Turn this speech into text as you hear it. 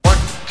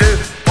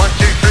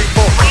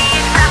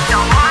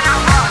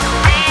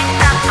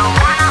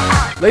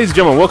Ladies and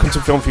gentlemen, welcome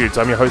to Film Feuds.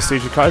 I'm your host,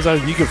 CJ Kaiser.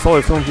 You can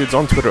follow Film Feuds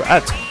on Twitter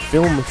at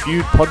Film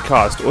Feud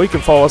Podcast, or you can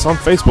follow us on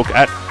Facebook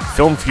at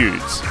Film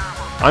Feuds.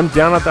 I'm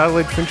down at the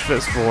Adelaide Fringe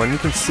Festival, and you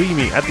can see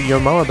me at the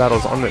Yomala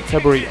Battles on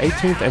February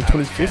 18th and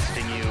 25th,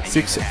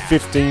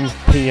 6:15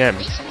 p.m.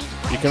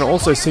 You can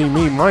also see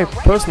me, my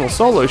personal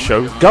solo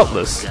show,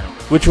 Gutless,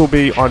 which will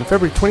be on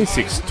February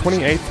 26th,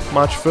 28th,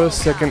 March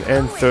 1st, 2nd,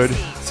 and 3rd,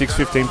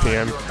 6:15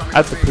 p.m.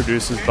 at the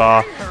Producers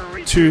Bar,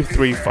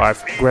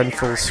 235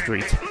 Grenfell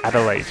Street,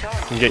 Adelaide.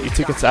 You can get your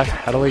tickets at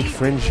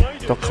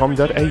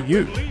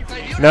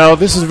adelaidefringe.com.au. Now,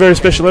 this is a very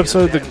special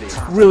episode. The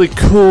really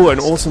cool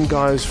and awesome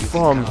guys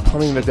from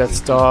Plumbing the Death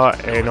Star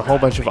and a whole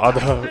bunch of other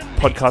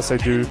podcasts they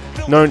do,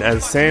 known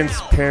as Sans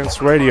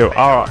Pants Radio,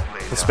 are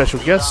the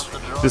special guests.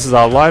 This is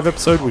our live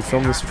episode. We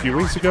filmed this a few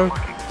weeks ago.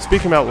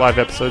 Speaking about live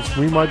episodes,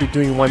 we might be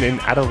doing one in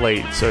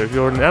Adelaide. So if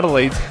you're in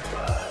Adelaide,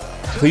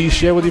 please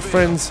share with your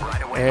friends,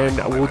 and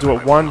we'll do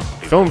it one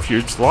Film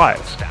Feuds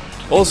live.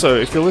 Also,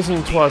 if you're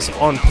listening to us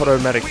on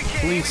Podomatic,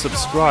 please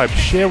subscribe,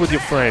 share with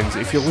your friends.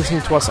 If you're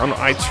listening to us on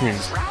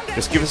iTunes,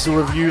 just give us a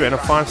review and a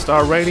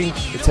 5-star rating.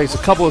 It takes a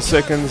couple of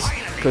seconds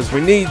because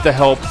we need the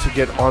help to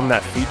get on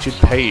that featured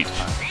page.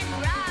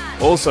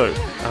 Also,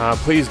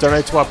 please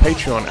donate to our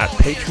Patreon at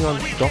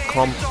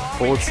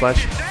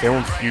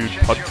patreon.com/Film Feud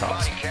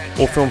Podcast.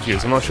 Or Film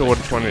Feuds, I'm not sure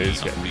which one it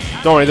is yet.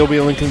 Don't worry, there'll be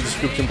a link in the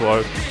description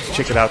below.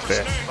 Check it out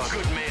there.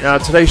 Now,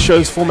 today's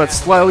show's format's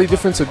slightly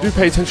different, so do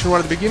pay attention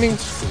right at the beginning.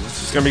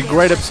 It's going to be a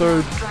great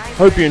episode.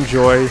 Hope you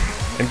enjoy.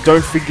 And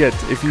don't forget,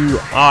 if you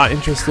are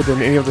interested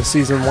in any of the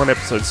Season 1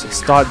 episodes,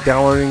 start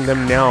downloading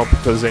them now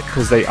because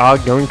they are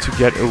going to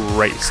get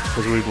erased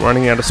because we're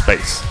running out of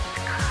space.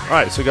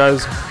 Alright, so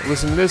guys,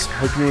 listen to this.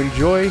 Hope you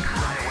enjoy.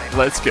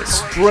 Let's get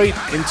straight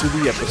into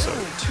the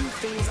episode.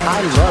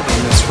 I love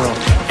in this room.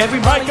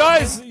 Everybody,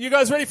 guys, you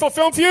guys ready for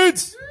Film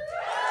Feuds?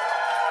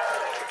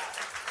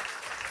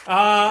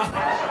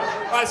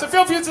 Alright, so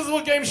Film Feuds is a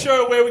little game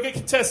show where we get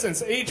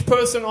contestants. Each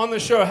person on the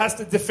show has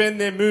to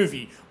defend their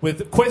movie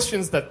with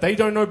questions that they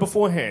don't know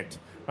beforehand.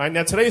 Alright,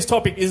 now today's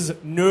topic is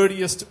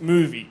nerdiest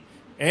movie.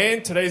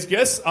 And today's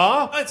guests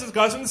are... It's the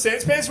guys from the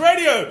Sans Pants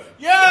Radio.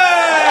 Yay!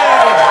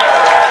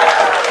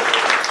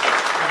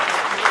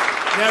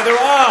 Now, there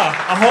are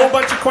a whole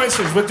bunch of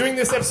questions. We're doing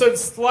this episode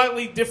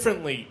slightly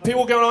differently.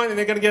 People go on and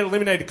they're going to get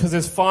eliminated because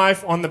there's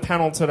 5 on the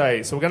panel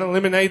today. So we're going to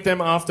eliminate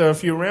them after a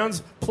few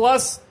rounds.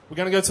 Plus, we're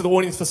going to go to the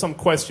audience for some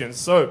questions.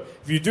 So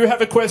if you do have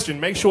a question,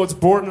 make sure it's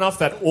broad enough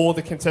that all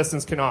the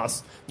contestants can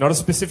ask. Not a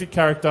specific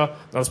character,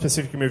 not a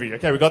specific movie.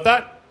 Okay, we got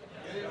that?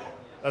 Yeah.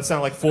 That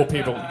sounded like 4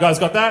 people. You guys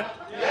got that?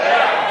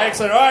 Yeah.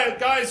 Excellent. All right,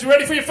 guys, you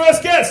ready for your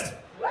first guest?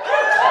 All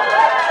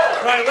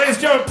right, ladies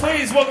and gentlemen,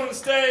 please welcome to the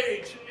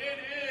stage.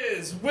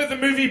 With the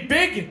movie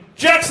Big,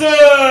 Jackson!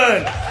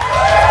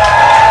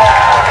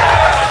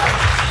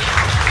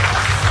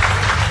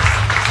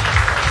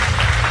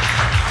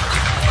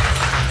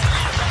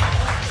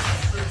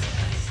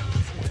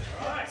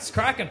 It's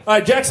cracking.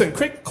 Alright, Jackson,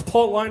 quick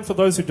plot line for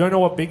those who don't know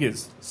what Big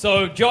is.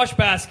 So, Josh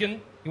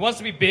Baskin, he wants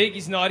to be big,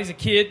 he's not, he's a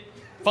kid,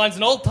 finds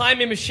an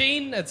old-timey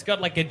machine that's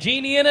got like a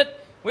genie in it,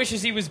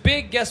 wishes he was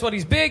big, guess what,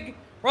 he's big,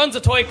 runs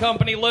a toy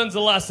company, learns a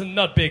lesson,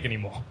 not big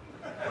anymore.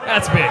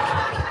 That's Big.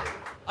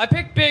 I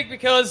picked Big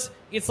because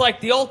it's like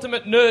the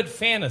ultimate nerd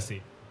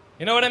fantasy.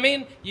 You know what I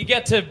mean? You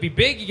get to be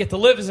big, you get to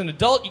live as an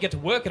adult, you get to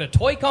work at a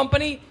toy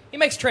company, he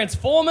makes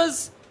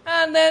Transformers,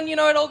 and then, you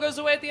know, it all goes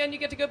away at the end, you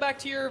get to go back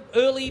to your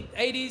early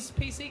 80s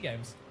PC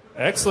games.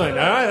 Excellent.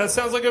 Alright, that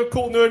sounds like a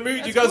cool nerd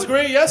movie. Do you guys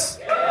agree? Yes?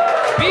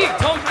 Big,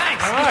 Tom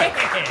Hanks. Alright.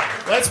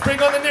 Let's bring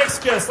on the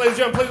next guest. Ladies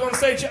and gentlemen, please on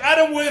stage,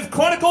 Adam with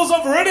Chronicles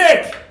of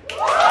Riddick.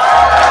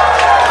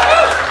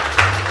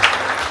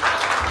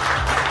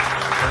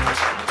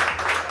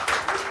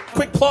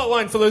 Quick plot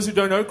line for those who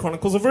don't know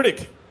Chronicles of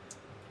Riddick.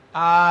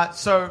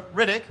 So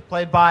Riddick,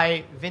 played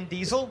by Vin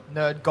Diesel,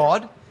 nerd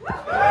god,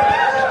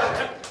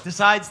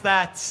 decides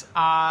that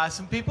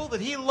some people that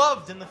he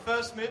loved in the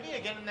first movie are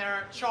getting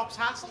their chops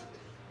hassled,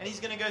 and he's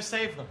going to go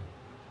save them.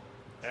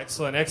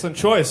 Excellent, excellent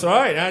choice. All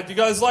right, do you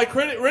guys like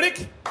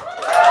Riddick?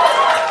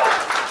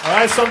 All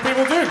right, some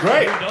people do.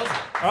 Great. All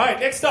right,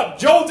 next up,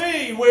 Joel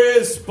D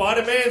with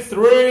Spider-Man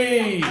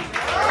 3.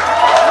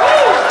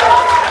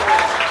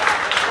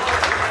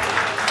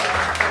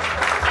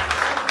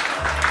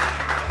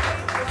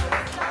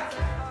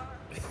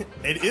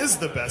 It is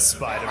the best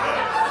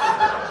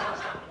Spider-Man.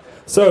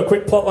 So,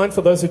 quick plot line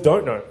for those who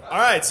don't know.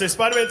 Alright, so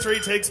Spider-Man 3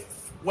 takes...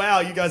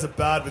 Wow, you guys are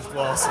bad with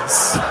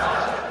glasses.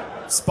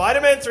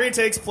 Spider-Man 3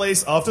 takes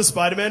place after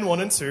Spider-Man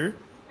 1 and 2.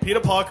 Peter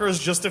Parker has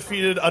just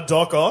defeated a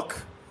Doc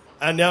Ock,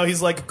 and now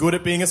he's, like, good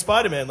at being a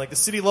Spider-Man. Like, the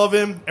city love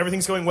him,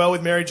 everything's going well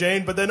with Mary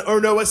Jane, but then, oh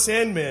no, a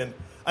Sandman.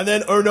 And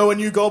then, oh no, a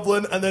new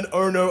Goblin, and then,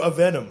 oh no, a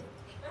Venom.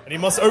 And he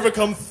must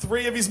overcome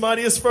 3 of his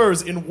mightiest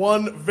foes in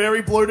one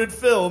very bloated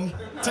film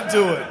to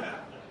do it.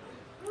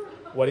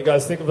 What do you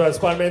guys think about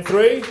Spider-Man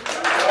 3?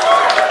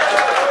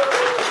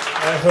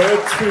 I heard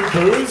 2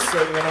 boos, so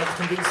you're going to have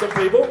to convince some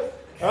people.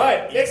 All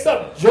right, next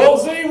up, Joel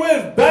Z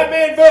with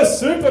Batman vs.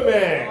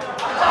 Superman.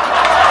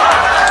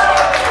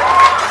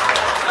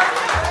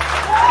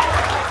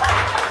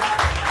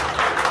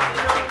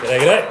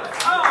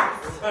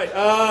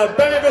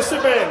 Batman vs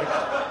Superman.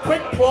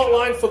 Quick plot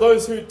line for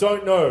those who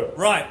don't know.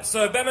 Right,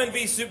 so Batman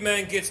v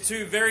Superman gets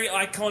two very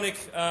iconic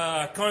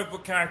comic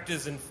book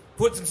characters and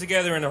puts them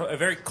together in a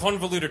very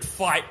convoluted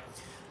fight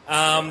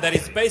that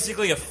is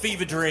basically a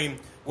fever dream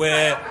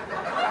where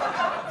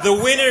the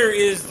winner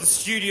is the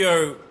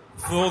studio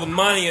for all the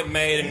money it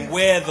made and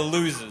we're the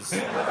losers.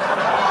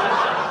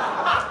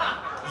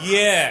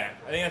 Yeah,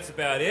 I think that's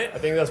about it. I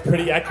think that's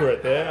pretty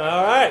accurate there.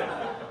 All right.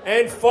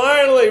 And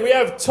finally, we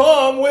have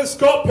Tom with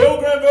Scott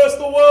Pilgrim vs.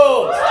 the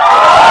World.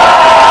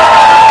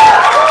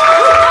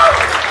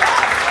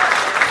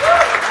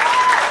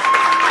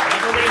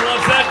 Everybody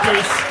loves that,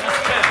 Goose.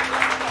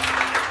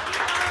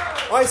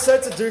 I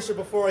said to Dusha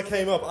before I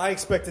came up, I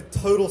expected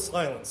total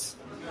silence.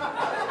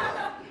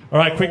 All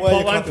right, quick Well,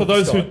 plot you're line for clapping,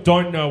 those who Scott.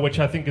 don't know, which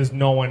I think is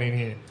no one in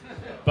here.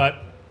 But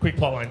quick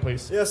plot line,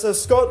 please. Yeah, so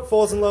Scott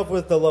falls in love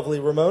with the lovely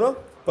Ramona,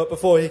 but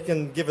before he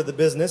can give her the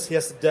business, he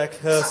has to deck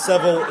her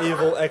several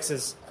evil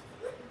exes.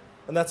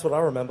 And that's what I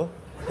remember.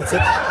 That's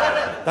it.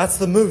 That's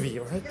the movie,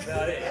 right?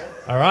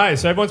 All right,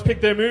 so everyone's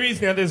picked their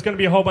movies. Now there's going to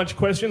be a whole bunch of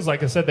questions.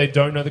 Like I said, they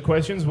don't know the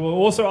questions. We'll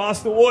also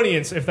ask the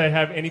audience if they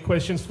have any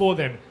questions for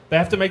them. They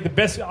have to make the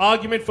best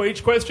argument for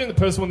each question. The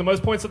person with the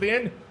most points at the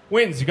end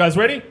wins. You guys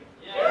ready?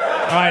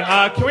 Yeah. All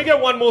right, can we get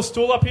one more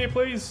stool up here,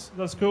 please?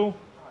 That's cool.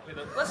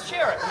 Let's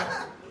share it.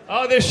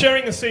 Oh, they're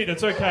sharing a seat.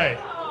 It's okay.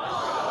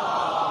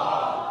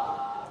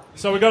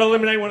 So we've got to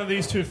eliminate one of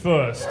these two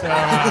first. All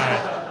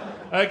right.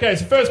 Okay,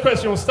 so first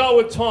question. We'll start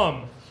with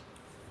Tom.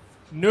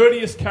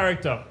 Nerdiest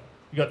character.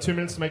 You got 2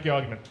 minutes to make your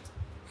argument.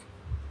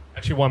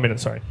 Actually, 1 minute,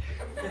 sorry.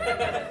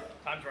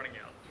 Time's running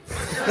out.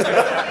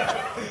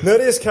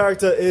 Nerdiest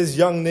character is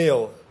young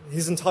Neil.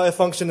 His entire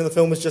function in the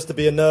film is just to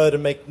be a nerd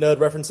and make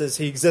nerd references.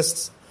 He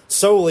exists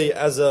solely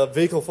as a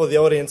vehicle for the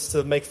audience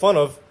to make fun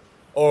of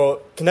or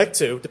connect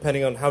to,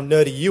 depending on how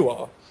nerdy you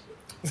are.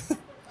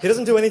 He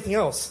doesn't do anything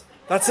else.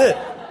 That's it.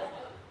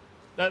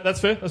 That's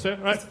fair,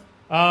 right?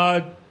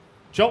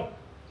 Joel?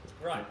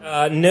 Right.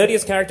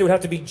 Nerdiest character would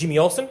have to be Jimmy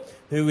Olsen,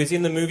 who is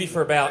in the movie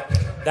for about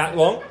that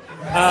long.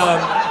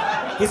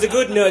 He's a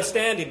good nerd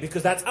stand-in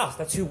because that's us.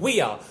 That's who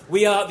we are.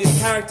 We are this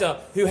character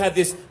who had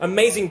this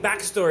amazing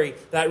backstory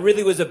that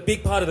really was a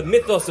big part of the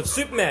mythos of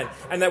Superman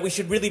and that we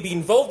should really be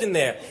involved in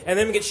there. And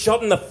then we get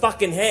shot in the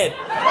fucking head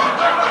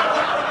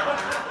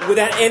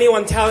without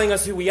anyone telling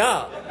us who we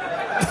are.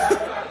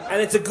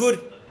 And it's a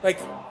good, like,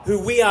 who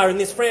we are in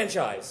this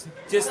franchise.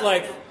 Just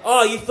like,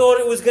 oh, you thought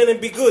it was going to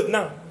be good.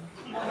 No.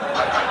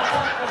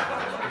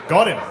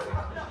 Got him.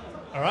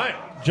 All right.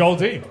 Joel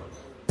D.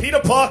 Peter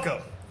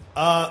Parker.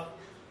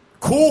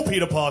 Cool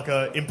Peter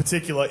Parker, in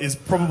particular, is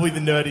probably the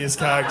nerdiest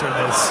character in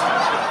this.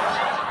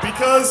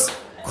 Because,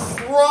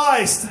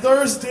 Christ,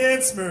 those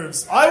dance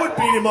moves. I would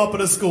beat him up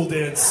at a school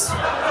dance.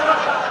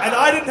 And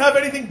I didn't have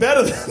anything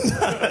better than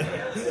that.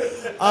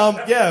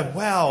 Yeah,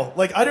 wow.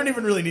 Like, I don't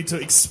even really need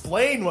to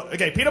explain what...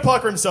 Okay, Peter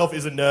Parker himself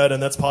is a nerd,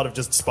 and that's part of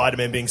just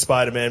Spider-Man being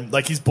Spider-Man.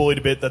 Like, he's bullied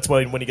a bit. That's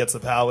when he gets the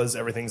powers,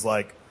 everything's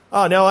like,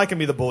 oh, now I can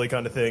be the bully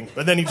kind of thing.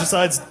 But then he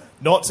decides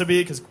not to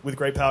be, because with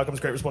great power comes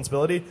great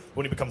responsibility.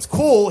 When he becomes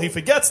cool, he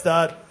forgets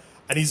that,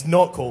 and he's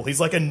not cool. He's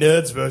like a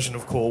nerd's version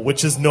of cool,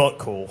 which is not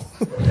cool.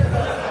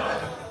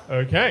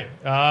 Okay.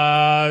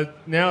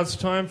 Now it's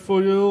time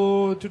for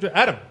you to...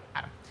 Adam.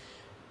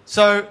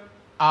 So,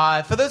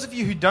 for those of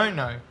you who don't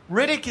know,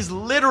 Riddick is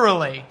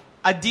literally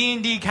a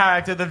D&D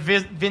character that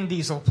Vin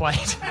Diesel played.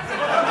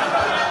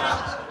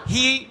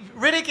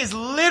 Riddick is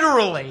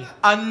literally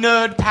a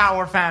nerd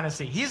power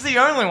fantasy. He's the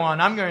only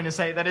one, I'm going to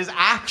say, that is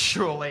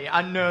actually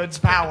a nerd's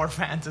power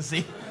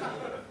fantasy.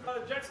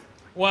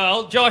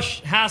 Well,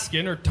 Josh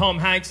Haskin, or Tom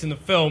Hanks in the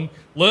film,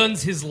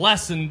 learns his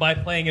lesson by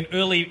playing an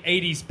early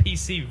 80s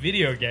PC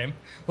video game.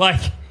 Like,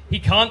 he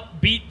can't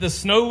beat the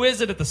Snow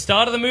Wizard at the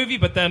start of the movie,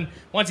 but then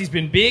once he's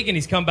been big and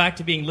he's come back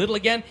to being little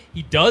again,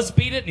 he does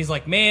beat it, and he's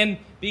like, man,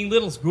 being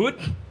little's good.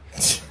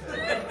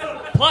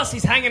 Plus,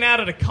 he's hanging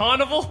out at a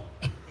carnival,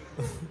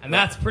 and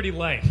that's pretty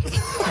lame.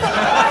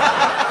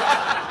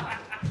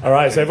 All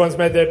right, so everyone's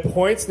made their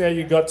points. Now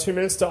you've got 2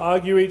 minutes to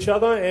argue each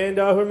other, and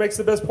who makes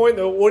the best point,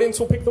 the audience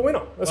will pick the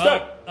winner. Let's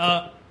go.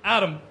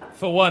 Adam,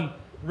 for one,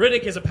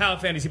 Riddick is a power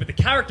fantasy, but the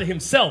character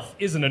himself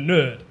isn't a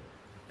nerd.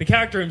 The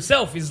character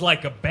himself is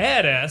like a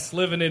badass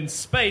living in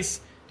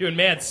space, doing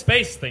mad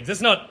space things.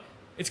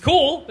 It's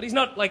cool, but he's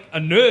not like a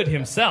nerd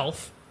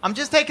himself. I'm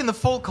just taking the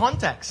full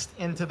context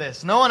into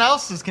this. No one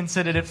else has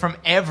considered it from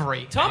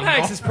every Tom angle.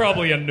 Hanks is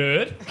probably a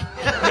nerd.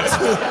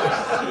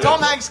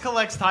 Tom Hanks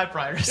collects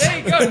typewriters. There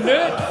you go,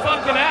 nerd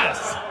fucking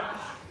ass.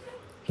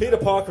 Peter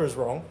Parker is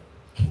wrong.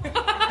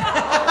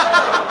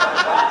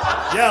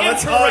 Yeah,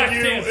 let's Incorrect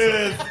argue answer.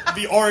 with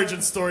the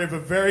origin story of a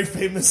very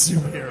famous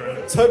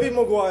superhero. Tobey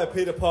Maguire,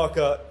 Peter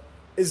Parker,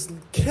 is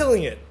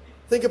killing it.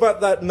 Think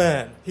about that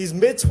man. He's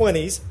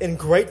mid-20s, in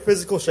great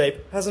physical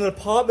shape, has an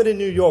apartment in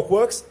New York,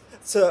 works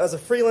as a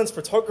freelance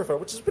photographer,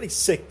 which is a pretty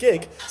sick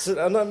gig,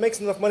 and that makes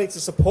enough money to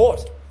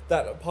support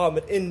that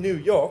apartment in New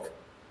York.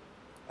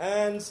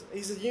 And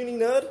he's a uni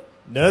nerd.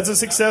 Nerds are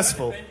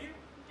successful.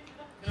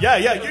 Yeah,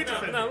 you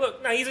defend. No,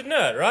 look, he's a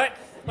nerd, right?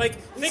 Like,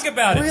 think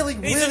about it. really,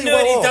 He's really a nerd,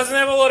 well he off. doesn't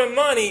have a lot of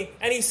money,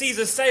 and he sees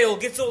a sale,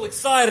 gets all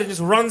excited, and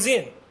just runs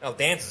in. Oh,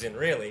 dances in,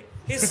 really.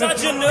 He's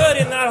such a nerd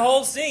in that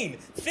whole scene.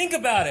 Think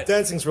about it.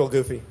 Dancing's real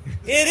goofy.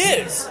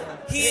 It is.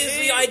 He is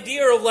the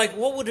idea of, like,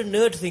 what would a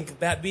nerd think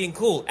about being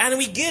cool? And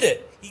we get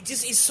it.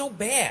 He's so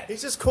bad.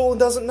 He's just cool and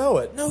doesn't know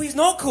it. No, he's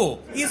not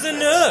cool. He's a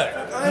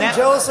nerd. I'm Now-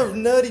 jealous of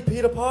nerdy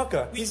Peter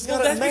Parker. He's Well,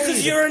 got that's it made.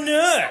 because you're a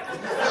nerd.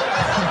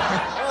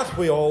 Aren't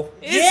we all?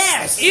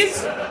 Yes!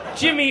 Is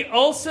Jimmy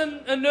Olsen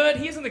a nerd?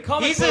 He's in the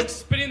comic He's a-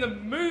 books, but in the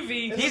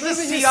movie, He's a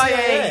movie, he's CIA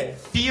CIA.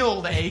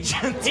 field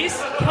agent. he's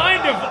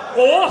kind of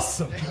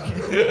awesome.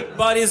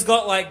 But he's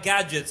got, like,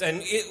 gadgets.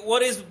 And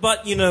what is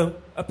but,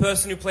 a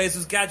person who plays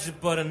with gadgets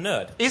but a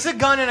nerd? Is a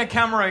gun and a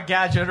camera a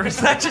gadget, or is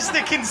that just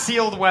a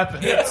concealed weapon?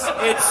 It's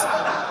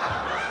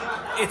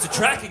a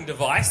tracking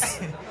device.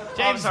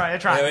 I'm sorry, I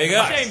tried. There we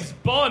go. James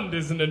Bond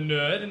isn't a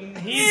nerd, and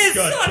He's he's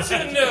got. such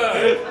a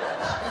nerd.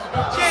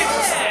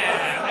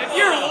 Yeah, if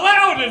you're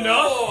loud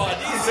enough, Oh,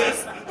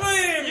 Jesus.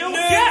 You'll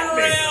Nerd get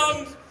me.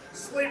 around,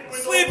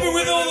 sleeping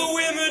with all the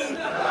women.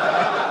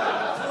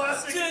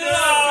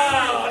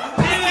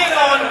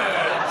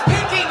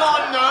 Picking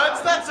on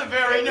nerds, that's a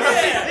very nerdy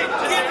thing to do.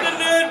 Getting a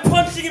nerd,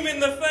 punching him in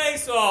the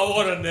face. Oh,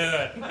 what a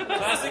nerd.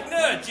 Classic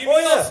nerd. Jimmy Oh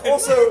yeah. Olsen.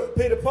 Also,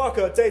 Peter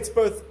Parker dates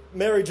both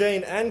Mary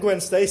Jane and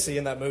Gwen Stacy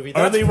in that movie.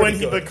 That's Only when pretty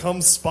he good.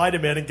 becomes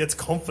Spider-Man and gets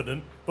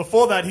confident.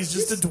 Before that, he's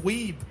just a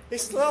dweeb. He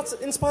starts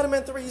in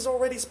Spider-Man 3. He's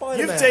already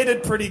Spider-Man. You've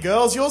dated pretty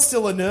girls. You're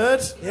still a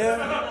nerd.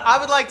 Yeah. I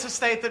would like to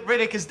state that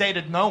Riddick has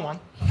dated no one.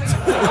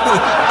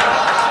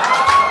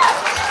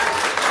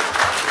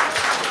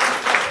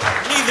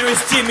 Neither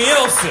is Jimmy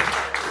Olsen.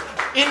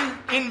 In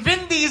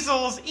Vin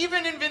Diesel's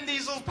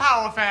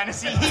power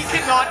fantasy, he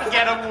cannot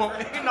get a woman.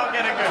 He cannot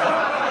get a girl.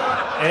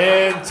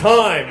 And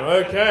time.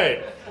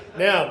 Okay.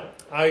 Now,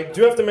 I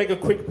do have to make a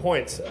quick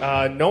point.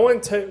 No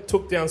one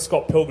took down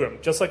Scott Pilgrim.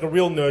 Just like a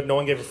real nerd, no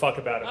one gave a fuck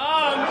about him.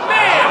 oh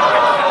man,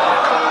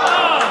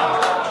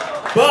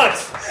 But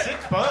Sick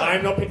burn.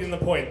 I'm not picking the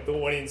point. The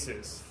audience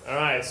is. All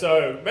right.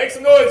 So make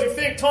some noise. You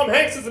think Tom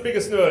Hanks is the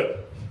biggest nerd?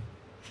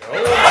 No.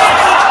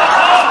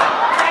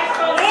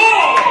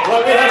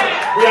 Well, we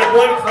have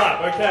one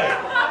clap. Okay.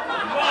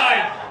 my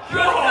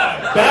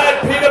God! Bad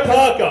Peter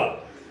Parker.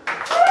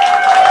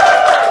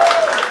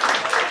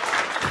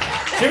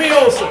 Jimmy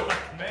Olsen.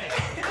 Alright.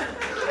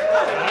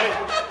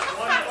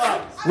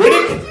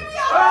 Riddick.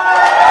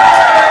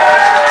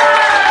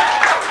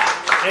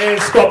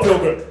 And Scott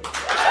Pilgrim.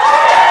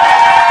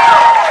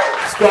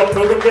 Scott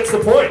Pilgrim gets the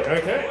point.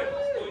 Okay.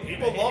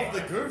 People love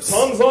the goose.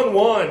 Tom's on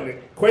one.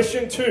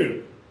 Question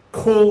 2.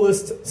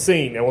 Coolest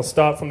scene. And we'll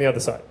start from the other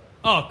side.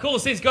 Oh,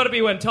 coolest scene's got to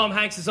be when Tom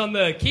Hanks is on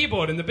the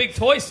keyboard in the big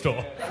toy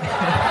store.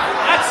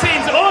 That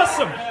scene's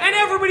awesome, and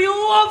everybody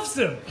loves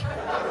him.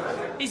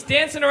 He's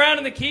dancing around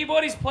on the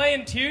keyboard, he's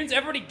playing tunes,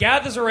 everybody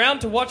gathers around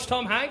to watch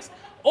Tom Hanks.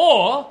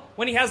 Or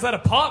when he has that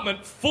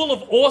apartment full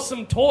of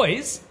awesome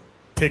toys,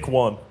 Pick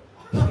one.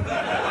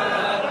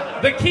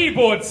 the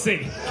keyboard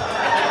scene.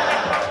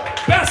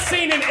 Best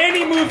scene in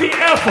any movie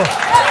ever.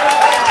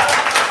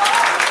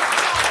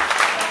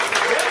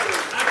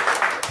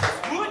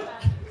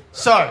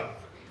 So,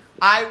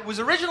 I was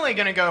originally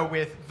going to go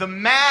with the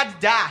mad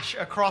dash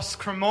across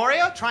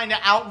Cremoria, trying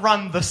to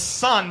outrun the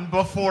sun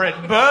before it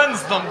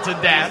burns them to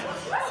death.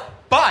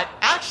 But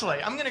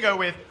actually, I'm going to go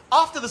with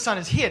after the sun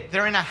is hit,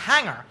 they're in a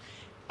hangar.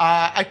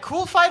 A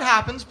cool fight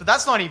happens, but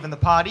that's not even the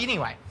part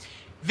anyway.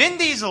 Vin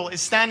Diesel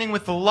is standing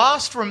with the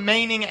last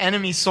remaining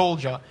enemy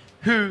soldier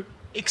who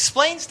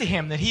explains to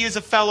him that he is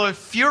a fellow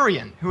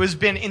Furian who has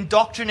been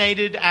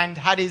indoctrinated and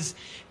had his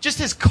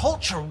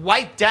culture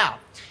wiped out.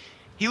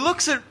 He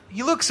looks at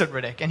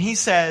Riddick and he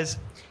says,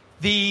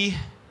 the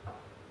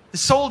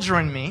soldier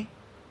in me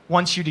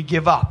wants you to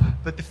give up,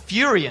 but the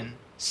Furian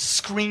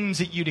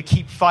screams at you to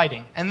keep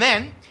fighting. And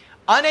then,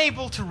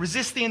 unable to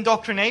resist the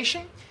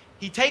indoctrination,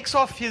 he takes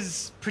off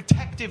his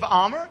protective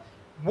armor,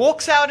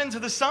 walks out into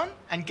the sun,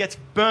 and gets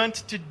burnt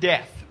to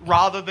death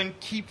rather than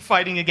keep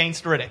fighting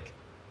against Riddick.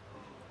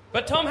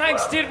 But Tom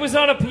Hanks was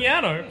on a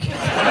piano.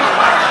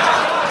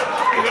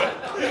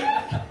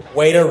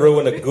 Way to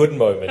ruin a good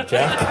moment,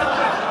 Jack.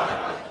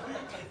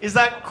 Is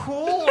that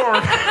cool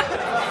or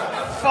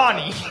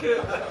funny?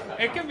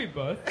 It can be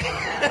both.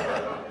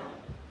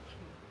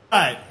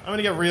 Alright, I'm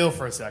gonna get real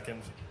for a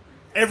second.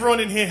 Everyone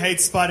in here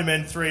hates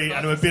Spider-Man 3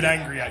 and I'm a bit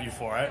angry at you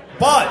for it.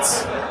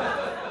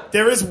 But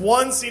there is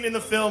one scene in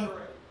the film.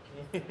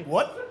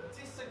 What?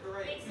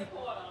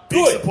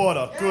 Big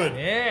supporter. Good.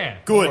 Yeah.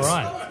 Good. All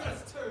right.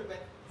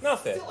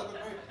 Nothing.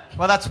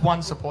 Well, that's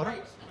one supporter.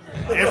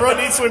 Everyone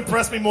needs to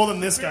impress me more than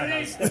this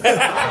guy does.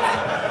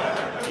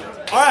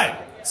 Alright,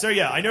 so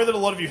yeah, I know that a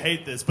lot of you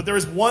hate this, but there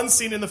is one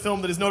scene in the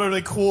film that is not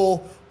only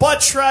cool, but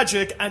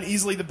tragic, and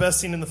easily the best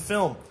scene in the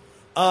film.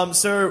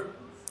 So,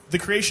 the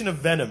creation of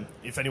Venom,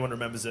 if anyone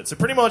remembers it. So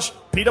pretty much,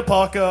 Peter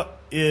Parker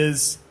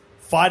is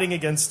fighting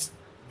against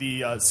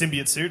the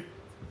symbiote suit.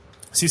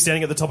 So he's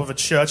standing at the top of a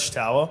church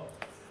tower,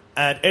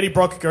 and Eddie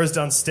Brock goes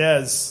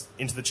downstairs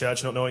into the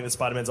church, not knowing that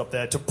Spider-Man's up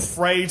there, to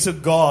pray to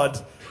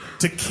God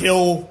to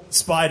kill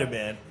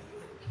Spider-Man.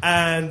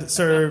 And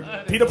so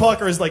Peter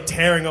Parker is like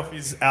tearing off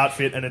his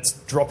outfit and it's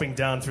dropping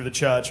down through the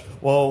church.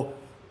 Well,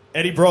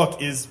 Eddie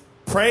Brock is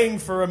praying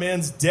for a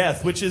man's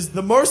death, which is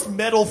the most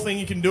metal thing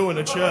you can do in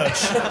a church.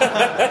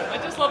 I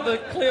just love the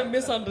clear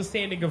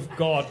misunderstanding of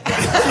God.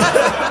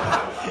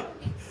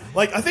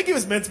 Like, I think he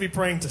was meant to be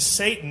praying to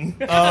Satan.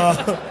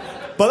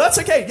 But that's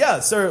okay, yeah.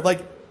 So,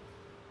 like,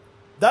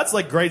 that's,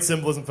 like, great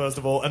symbolism, first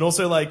of all. And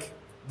also, like,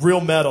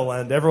 real metal.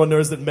 And everyone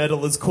knows that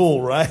metal is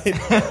cool, right? Shit,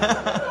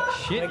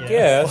 I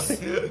guess.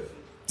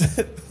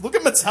 Look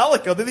at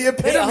Metallica. They're the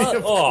epitome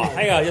of cool.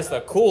 Hang on, just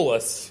the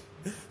coolest.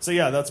 So,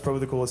 yeah, that's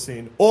probably the coolest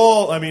scene.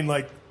 Or, I mean,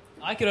 like,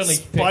 I could only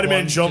pick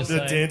Spider-Man one, jumped just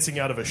at saying. dancing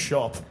out of a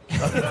shop.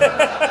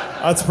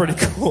 That's pretty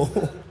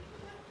cool.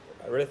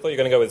 I really thought you were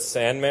going to go with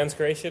Sandman's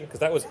creation,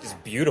 because that was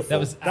just beautiful. That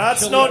was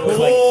That's actually- not It was,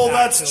 cool. like,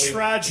 That's actually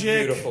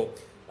tragic. Beautiful.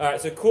 All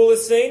right, so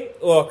coolest scene?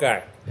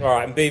 Okay. All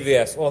right, and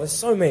BVS. Oh, there's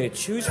so many to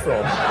choose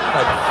from.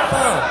 Like,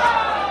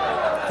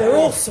 fuck. They're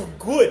all so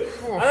good.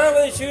 I don't know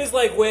whether to choose,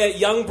 like, where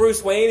young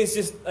Bruce Wayne is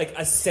just, like,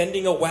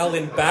 ascending a well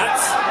in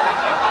bats.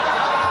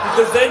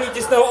 Because then you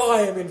just know, oh,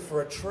 I am in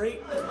for a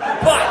treat.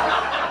 But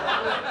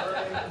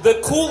the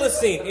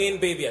coolest scene in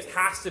BVS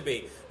has to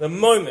be the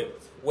moment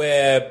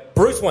where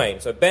Bruce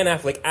Wayne, so Ben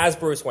Affleck as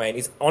Bruce Wayne,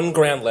 is on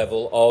ground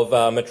level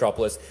of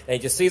Metropolis, and he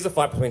just sees the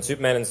fight between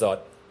Superman and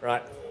Zod,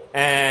 right?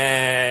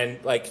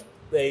 And, like,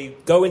 they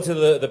go into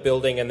the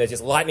building, and there's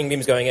just lightning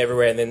beams going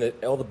everywhere, and then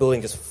all the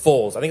building just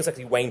falls. I think it's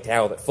actually Wayne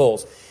Tower that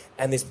falls.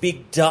 And this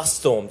big dust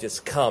storm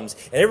just comes,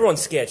 and everyone's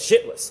scared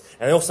shitless,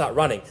 and they all start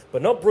running.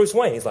 But not Bruce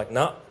Wayne. He's like,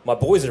 nah, my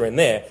boys are in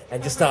there,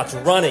 and just starts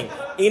running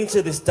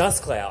into this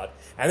dust cloud.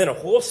 And then a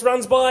horse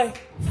runs by.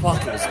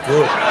 Fuck, it was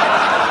good.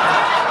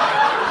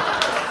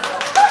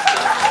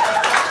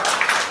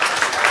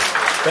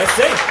 That's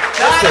it.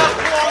 That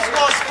applause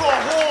was for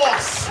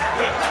horse.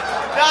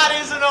 That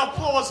is an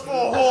applause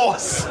for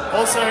horse.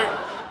 Also,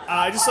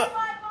 I just saw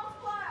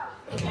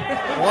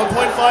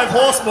 1.5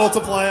 horse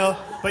multiplier.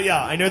 But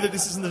yeah, I know that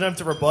this isn't the time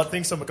to rebut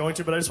things, so I'm going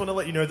to, but I just want to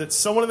let you know that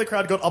someone in the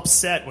crowd got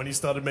upset when he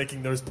started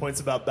making those points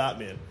about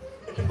Batman.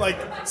 Like,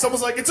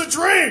 someone's like, it's a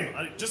dream!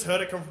 I just heard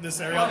it come from this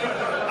area.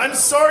 I'm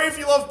sorry if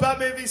you love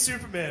Batman v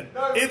Superman.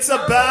 It's a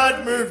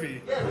bad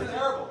movie.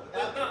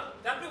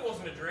 That bit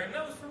wasn't a dream.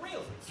 That was for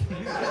real.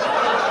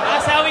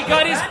 That's how he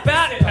got his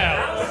bat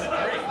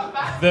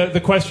powers. The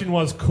question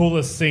was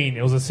coolest scene.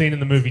 It was a scene in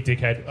the movie,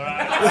 dickhead.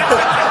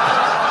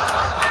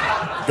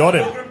 Got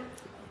him.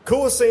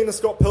 Coolest scene of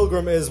Scott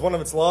Pilgrim is one of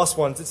its last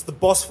ones. It's the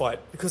boss fight,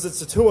 because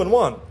it's a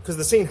 2-in-1, because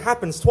the scene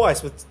happens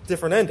twice with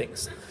different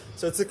endings.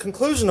 So it's the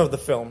conclusion of the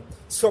film.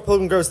 Scott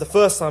Pilgrim goes the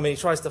first time and he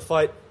tries to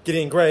fight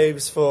Gideon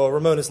Graves for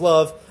Ramona's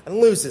love and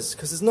loses,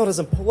 because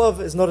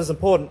love is not as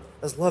important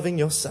as loving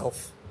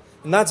yourself.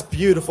 And that's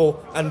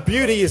beautiful, and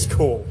beauty is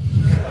cool.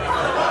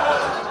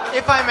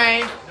 If I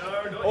may,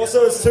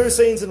 Also, it's 2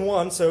 scenes in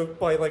one, so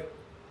by, like,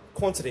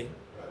 quantity.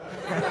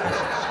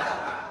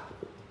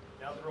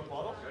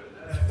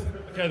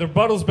 Okay, the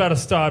rebuttle's about to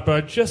start, but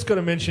I just got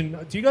to mention,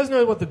 do you guys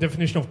know what the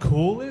definition of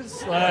cool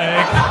is?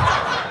 Like,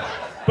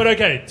 but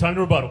okay, time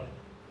to rebuttal.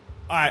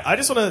 Alright, I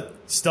just want to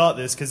start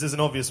this because there's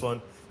an obvious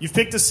one. You've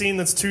picked a scene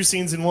that's 2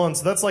 scenes in one,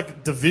 so that's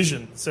like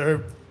Division.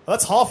 So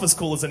that's half as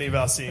cool as any of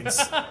our scenes.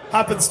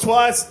 Happens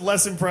twice,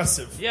 less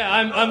impressive. Yeah,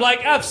 I'm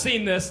like, I've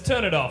seen this.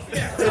 Turn it off.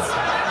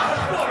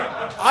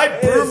 I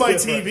brew is my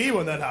different. TV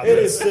when that happens. It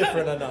is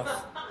different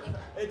enough.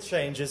 It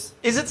changes.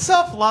 is it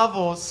self-love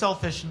or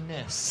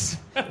selfishness?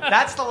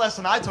 That's the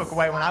lesson I took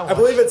away when I watched. I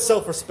believe it's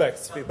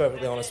self-respect, to be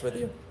perfectly honest with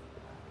you.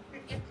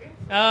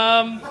 Who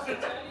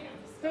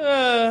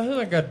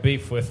I got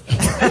beef with?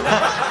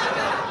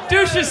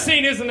 Douche's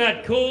scene isn't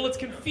that cool. It's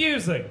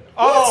confusing.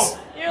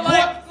 Oh, You're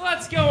like,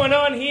 what's going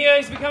on here?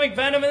 He's becoming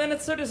Venom, and then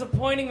it's so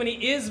disappointing when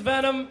he is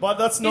Venom. But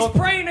that's He's not...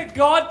 praying to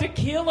God to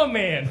kill a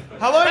man.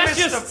 Hello, That's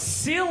Mr. just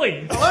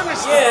silly. hello,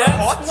 Mr. Yeah,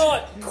 Pot. that's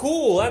not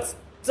cool. That's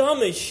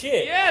dumb as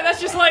shit. Yeah, that's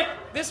just like,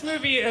 this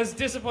movie has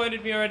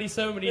disappointed me already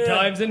so many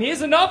times, and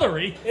here's another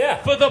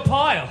for the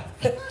pile.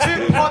 2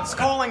 pots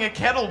calling a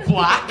kettle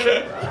black.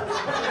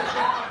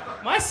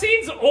 My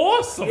scene's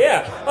awesome.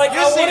 Yeah, like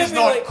Your I scene wanna is be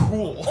not like,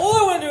 cool. all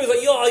I want to do is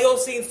like, your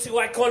scene's too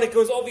iconic. It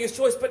was an obvious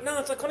choice, but no,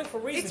 it's iconic for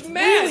reasons. It's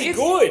mad. Really It's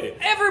good.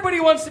 Everybody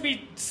wants to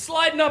be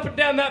sliding up and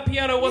down that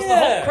piano whilst the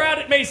Yeah. whole crowd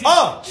at Macy's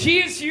Oh.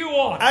 cheers you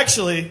on.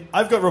 Actually,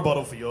 I've got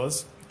rebuttal for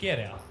yours. Get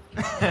out.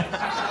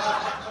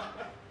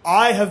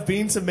 I have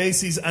been to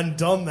Macy's and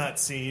done that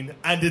scene,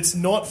 and it's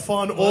not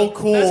fun or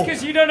cool. That's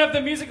because you don't have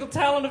the musical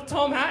talent of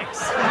Tom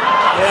Hanks.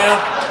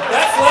 Yeah,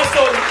 that's less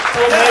on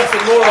Tom Hanks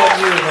and more on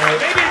you, mate.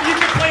 Maybe if you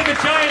could play the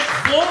giant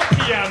floor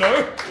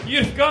piano,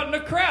 you'd have gotten a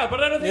crowd,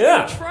 but I don't think Yeah.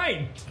 you're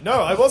trained. No,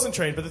 I wasn't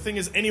trained, but the thing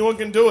is, anyone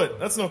can do it.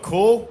 That's not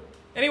cool.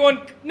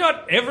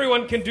 Not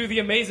everyone can do the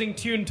amazing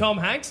tune Tom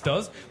Hanks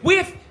does.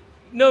 With,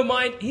 no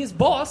mind, his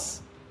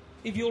boss,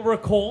 if you'll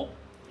recall.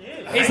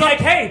 He's like,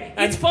 hey,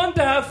 it's fun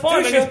to have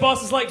fun. And Dusha, his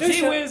boss is like,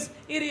 gee Dusha. whiz,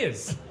 it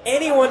is.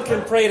 Anyone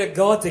can pray to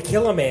God to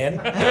kill a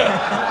man.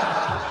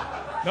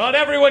 Not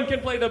everyone can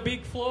play the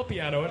big floor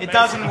piano. It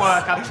doesn't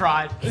work. I've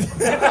tried.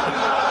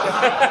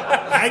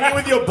 Hanging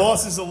with your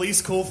boss is the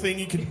least cool thing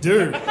you can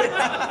do.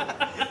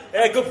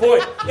 Yeah, good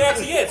point. Yeah,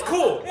 actually, yeah, it's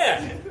cool. Yeah.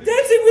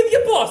 Dancing with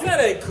your boss, that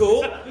ain't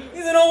cool.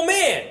 He's an old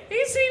man.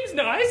 He seems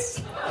nice.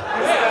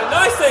 Yeah,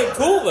 nice ain't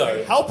cool,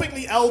 though. Helping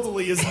the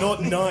elderly is not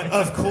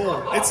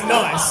cool. It's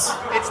nice.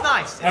 It's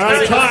nice. It's All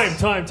right, very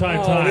time.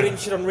 Oh, we didn't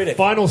shit on Riddick.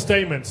 Final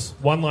statements.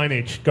 One line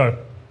each. Go.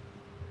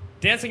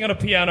 Dancing on a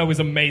piano is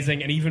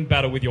amazing and even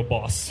better with your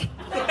boss.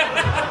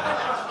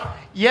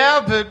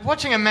 Yeah, but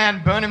watching a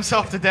man burn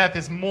himself to death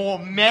is more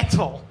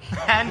metal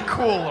and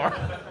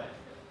cooler.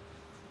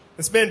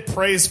 This man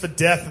prays for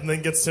death and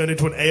then gets turned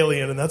into an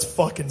alien, and that's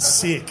fucking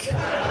sick.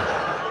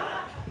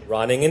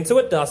 Running into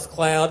a dust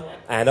cloud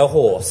and a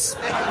horse.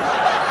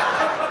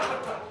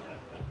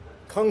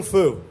 Kung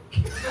Fu.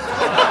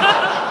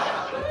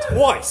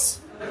 Twice.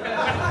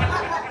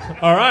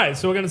 All right,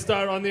 so we're going to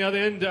start on the other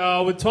end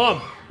with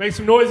Tom. Make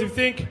some noise if you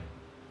think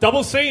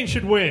Double Scene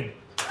should win.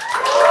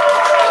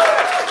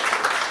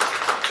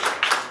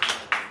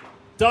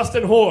 Dust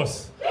and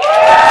horse.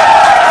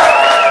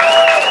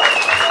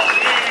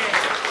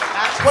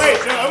 Wait,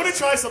 no, I want to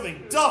try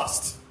something.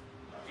 Dust.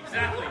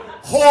 Exactly.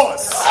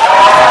 Horse.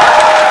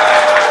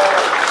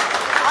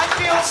 I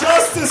feel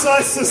Just as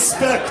I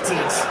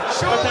suspected.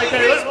 surely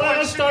Okay, these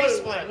points should be let's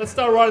split.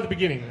 start right at the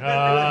beginning.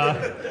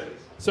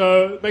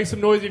 So make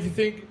some noise if you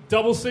think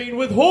Double Scene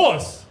with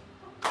horse.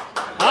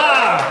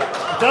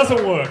 It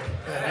doesn't work.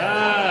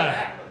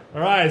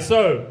 All right,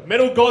 so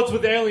Metal Gods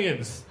with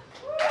aliens.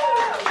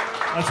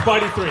 That's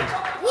Spidey 3.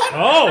 What?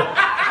 Oh.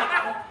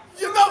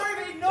 You know,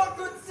 Not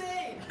good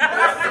scene.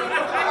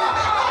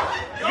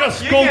 You got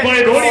skull by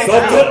an audience.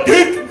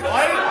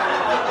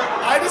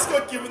 I just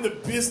got given the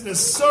business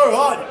so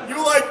hard. You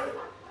were like,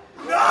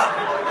 no.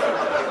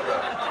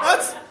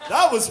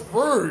 That was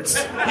rude. He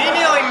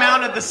nearly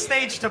mounted the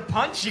stage to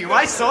punch you.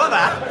 I saw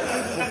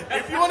that.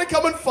 If you want to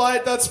come and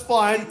fight, that's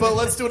fine, but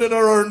let's do it in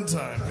our own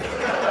time.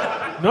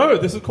 No,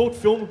 this is called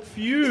Film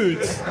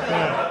Feuds.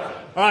 Yeah.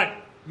 All right,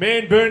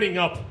 man burning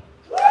up.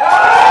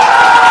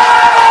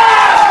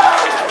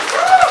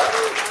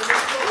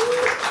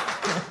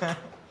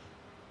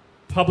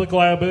 Public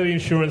liability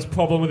insurance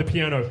problem with the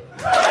piano.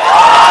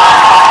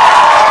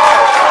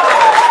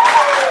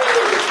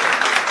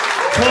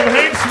 Tom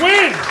Hanks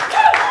wins.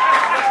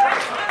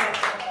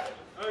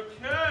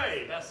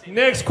 Okay.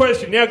 Next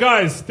question. Now,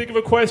 guys, think of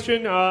a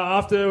question.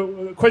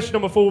 After question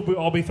number 4,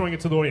 I'll be throwing it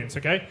to the audience,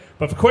 okay?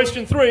 But for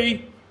question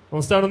 3,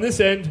 we'll start on this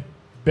end.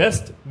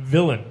 Best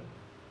villain.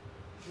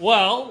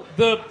 Well,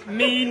 the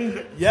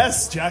mean...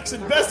 Yes,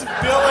 Jackson, best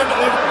villain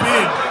of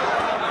Bin.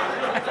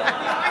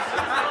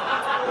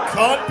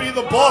 Can't be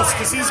the boss,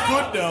 because he's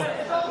good now.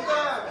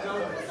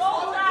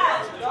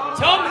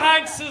 Tom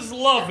Hanks'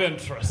 love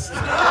interest.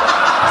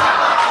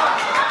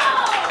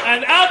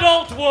 An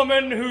adult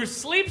woman who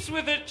sleeps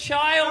with a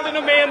child in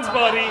a man's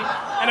body,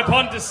 and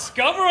upon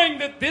discovering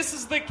that this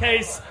is the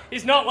case,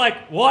 is not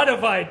like, what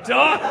have I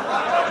done?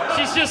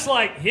 She's just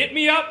like, hit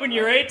me up when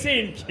you're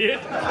 18, kid.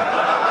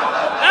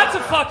 That's a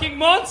fucking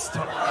monster.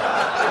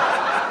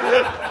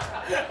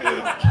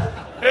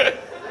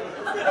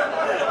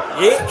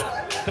 Yick.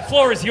 The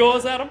floor is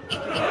yours, Adam.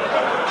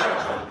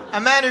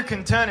 A man who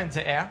can turn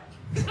into air.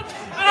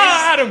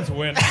 Adam's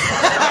win.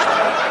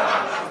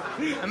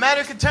 A man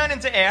who can turn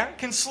into air,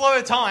 can slow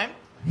time,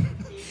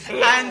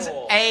 and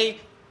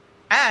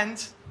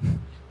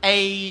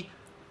a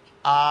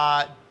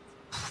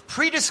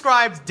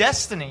pre-described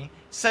destiny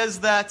says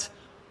that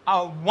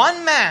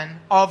one man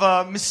of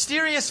a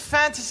mysterious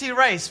fantasy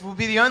race will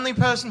be the only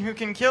person who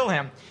can kill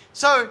him.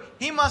 So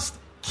he must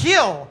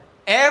kill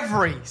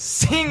every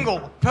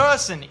single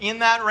person in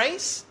that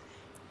race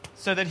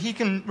so that he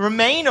can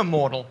remain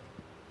immortal.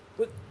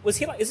 Was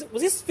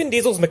this Vin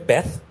Diesel's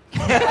Macbeth?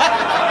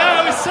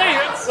 I was saying,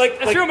 it's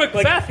it's real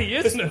Macbethy,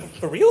 isn't it?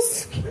 For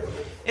reals?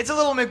 It's a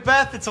little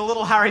Macbeth, it's a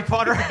little Harry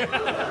Potter.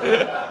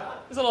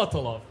 There's a lot to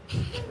love.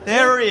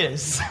 There he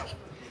is.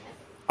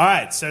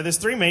 Alright, so there's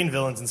 3 main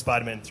villains in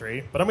Spider-Man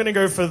 3, but I'm going to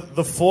go for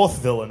the 4th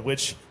villain,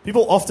 which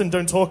people often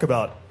don't talk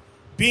about.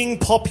 Being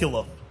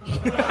popular.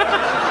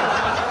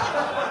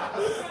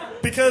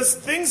 Because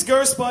things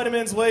go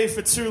Spider-Man's way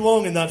for too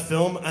long in that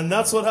film, and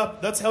that's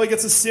how he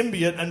gets a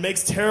symbiote and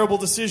makes terrible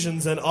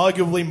decisions, and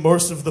arguably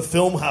most of the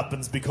film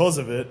happens because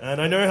of it.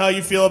 And I know how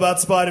you feel about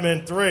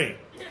Spider-Man 3.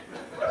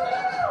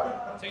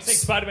 So you think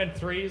Spider-Man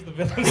 3 is the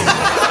villain?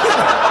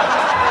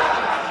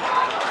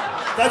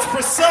 That's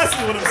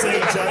precisely what I'm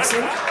saying,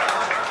 Jackson.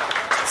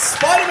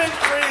 Spider-Man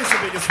 3 is the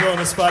biggest villain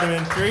of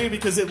Spider-Man 3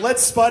 because it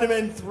lets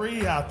Spider-Man 3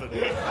 happen.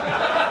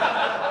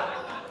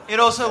 It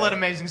also let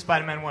Amazing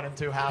Spider-Man 1 and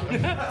 2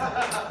 happen.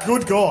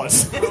 Good God.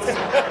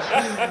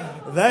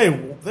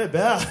 They're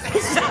bad.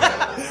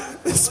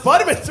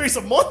 Spider-Man 3's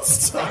a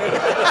monster.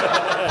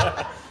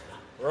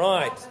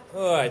 Right.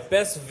 Alright,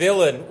 best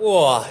villain.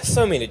 Oh,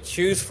 so many to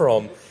choose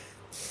from.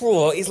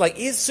 Oh,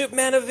 is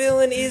Superman a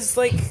villain? Is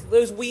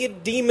those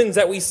weird demons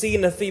that we see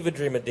in the Fever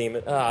Dreamer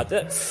demon?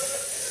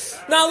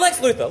 Now, Lex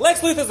Luthor.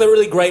 Lex Luthor's a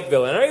really great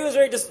villain. He was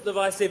very just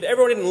divisive.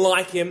 Everyone didn't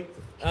like him.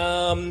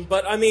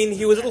 But, I mean,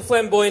 he was a little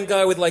flamboyant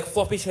guy with, like,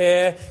 floppish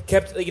hair.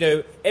 Kept,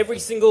 every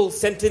single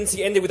sentence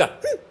he ended with a...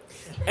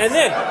 And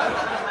then,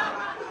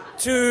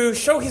 to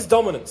show his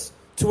dominance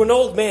to an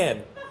old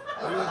man,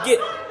 get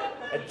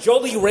a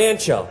Jolly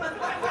Rancher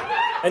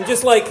and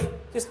just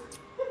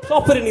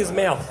plop it in his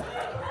mouth.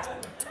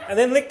 And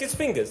then licked his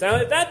fingers.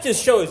 Now, that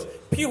just shows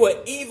pure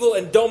evil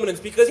and dominance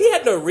because he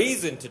had no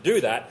reason to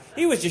do that.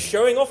 He was just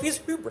showing off his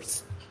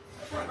hubris.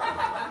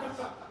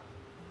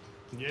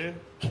 Yeah.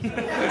 It's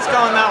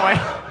going that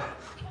way.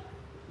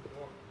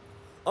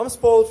 I'm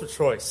spoiled for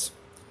choice.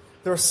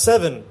 There are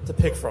 7 to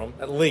pick from,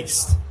 at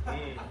least.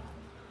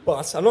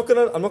 But I'm not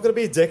gonna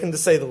be a dick and to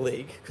say the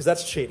League, because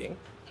that's cheating.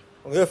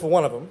 I'll go for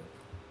one of them.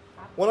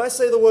 When I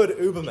say the word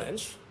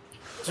Ubermensch,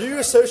 do you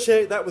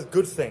associate that with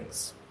good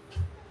things?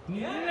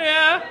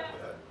 Yeah.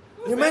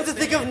 You're meant to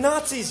think of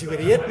Nazis, you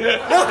idiot.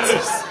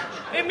 Nazis!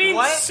 It means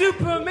What?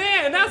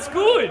 Superman. That's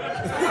good.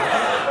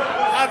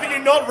 Have you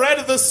not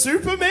read The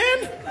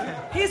Superman?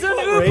 He's an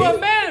Sorry.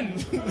 Uberman.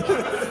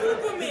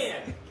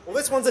 Superman! Well,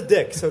 this one's a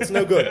dick, so it's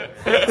no good.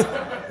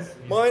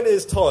 Mine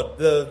is Todd,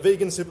 the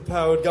vegan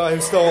superpowered guy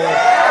who stole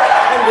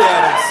Henry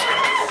Adams.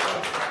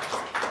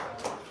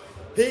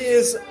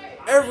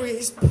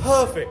 He's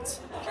perfect.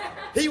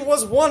 He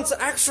was once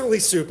actually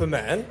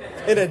Superman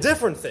in a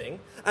different thing,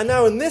 and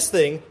now in this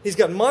thing, he's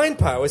got mind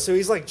power, so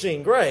he's like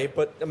Jean Grey,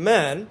 but a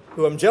man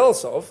who I'm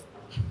jealous of.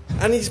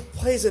 And he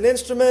plays an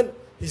instrument,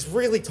 he's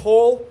really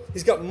tall,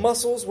 he's got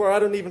muscles where I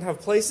don't even have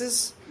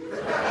places.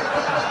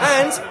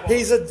 And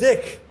he's a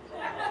dick.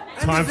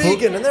 And Time a for-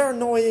 vegan, and they're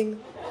annoying.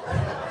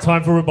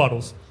 Time for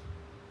rebuttals.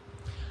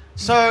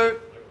 So,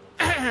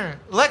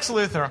 Lex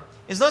Luthor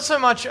is not so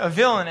much a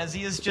villain as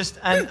he is just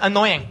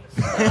annoying.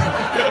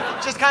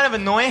 Just kind of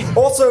annoying.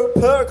 Also,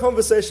 per a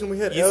conversation we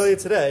had earlier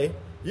today,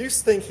 you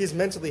think he's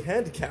mentally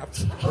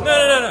handicapped.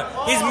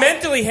 No. He's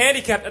mentally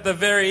handicapped at the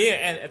very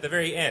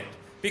end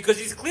because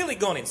he's clearly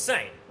gone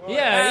insane.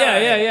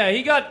 Yeah.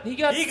 He got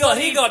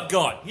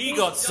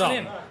Got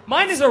some.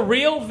 Mine is a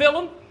real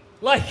villain.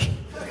 Like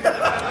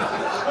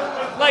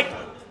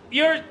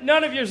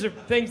none of yours are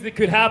things that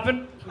could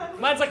happen.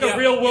 Mine's like a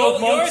real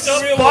world yours monster.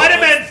 are real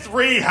Spider-Man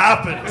 3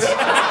 happened.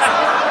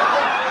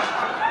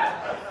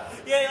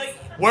 Yeah, like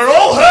We're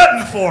all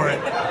hurting for it.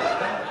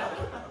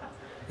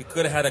 we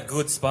could have had a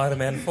good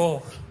Spider-Man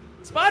 4.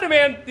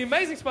 Spider-Man, the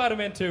Amazing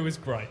Spider-Man 2 is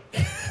great.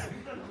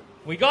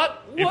 We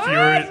got what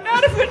you're-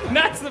 out of it, and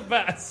that's the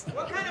best.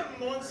 What kind of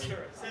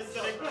monster says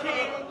that a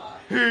king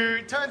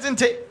who turns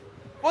into...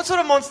 What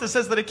sort of monster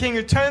says that a king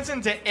who turns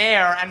into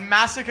air and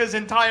massacres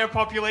entire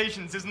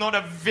populations is not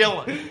a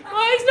villain? Well,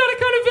 he's not a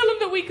kind of villain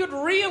that we could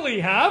really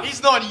have.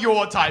 He's not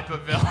your type of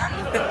villain.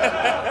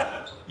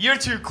 You're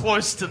too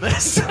close to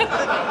this.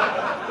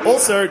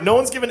 Also, no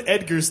one's given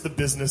Ed Goose the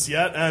business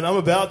yet, and I'm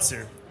about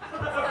to.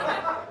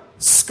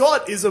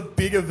 Scott is a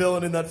bigger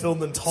villain in that film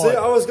than Todd. See,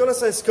 I was going to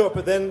say Scott,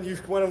 but then you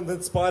went on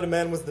that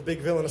Spider-Man was the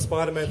big villain of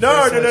Spider-Man 3.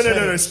 No. so it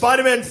changed.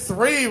 Spider-Man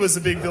 3 was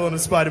the big villain of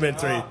Spider-Man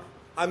 3.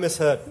 I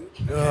misheard.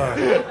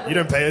 You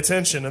don't pay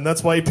attention, and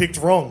that's why you picked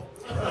wrong.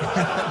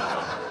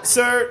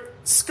 So,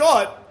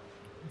 Scott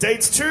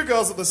dates 2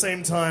 girls at the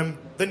same time,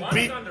 then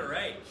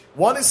underage.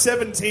 one is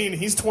 17,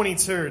 he's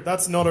 22.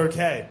 That's not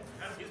okay.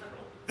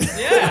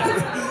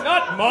 Yeah,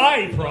 not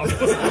my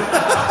problem.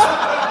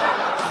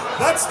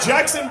 That's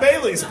Jackson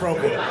Bailey's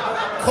problem.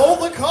 Call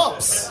the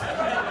cops.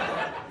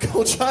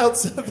 Call child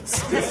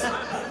services.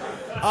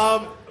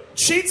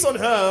 Cheats on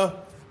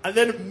her, and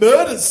then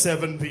murders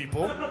 7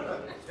 people.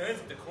 Turns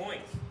into coins.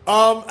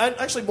 And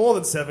actually more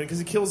than 7, because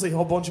he kills a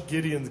whole bunch of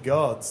Gideon's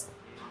guards.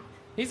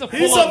 He's a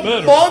He's full-on a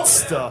murderer.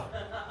 monster.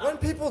 When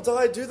people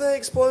die, do they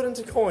explode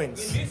into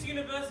coins? In this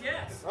universe,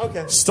 yes.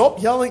 Okay.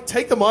 Stop yelling.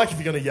 Take the mic if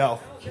you're going to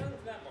yell.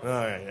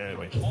 Alright,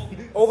 anyway.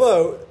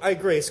 Although, I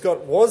agree,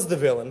 Scott was the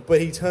villain, but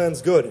he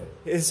turns good.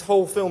 His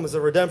whole film is a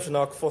redemption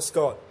arc for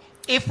Scott.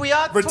 If we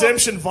are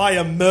Redemption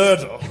via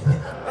murder.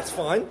 That's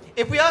fine.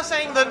 If we are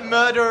saying that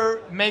murder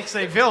makes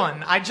a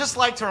villain, I'd just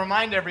like to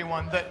remind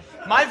everyone that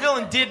my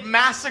villain did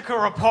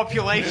massacre a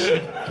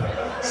population.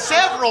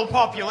 Several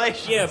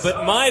populations. Yeah,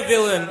 but my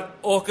villain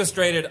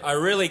orchestrated a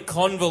really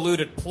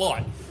convoluted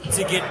plot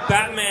to get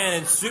Batman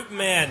and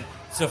Superman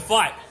to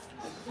fight.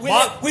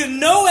 With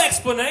no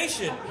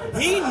explanation.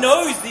 He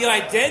knows the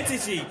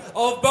identity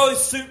of both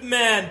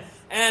Superman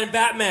and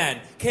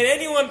Batman. Can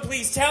anyone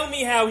please tell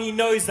me how he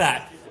knows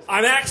that?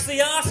 I'm actually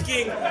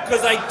asking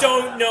because I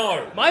don't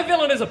know. My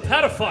villain is a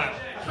pedophile.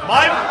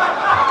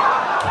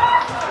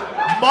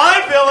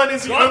 My villain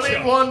is the Gotcha.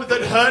 only one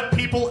that hurt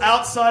people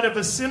outside of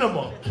a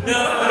cinema.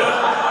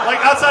 Like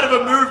outside of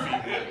a movie.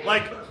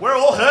 Like, we're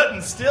all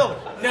hurting still.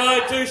 No,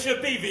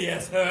 Dusha,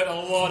 BVS hurt a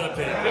lot of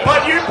people.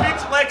 But you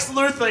picked Lex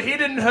Luthor. He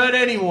didn't hurt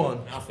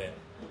anyone. Nothing.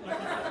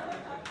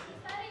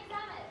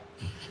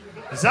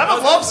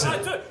 Zamet loves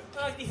it.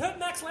 He hurt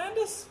Max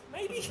Landis?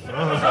 Maybe?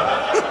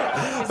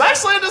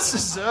 Max Landis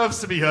deserves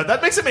to be hurt.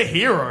 That makes him a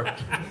hero.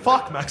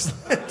 Fuck Max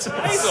Landis.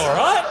 He's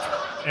alright.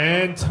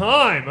 And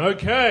time.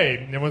 Okay.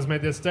 Everyone's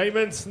made their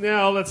statements.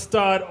 Now let's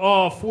start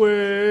off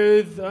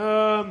with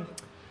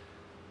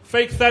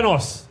fake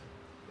Thanos.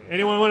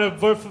 Anyone want to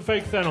vote for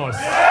fake Thanos?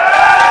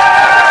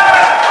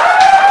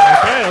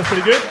 Okay, that's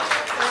pretty good.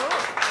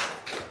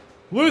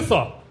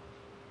 Luther.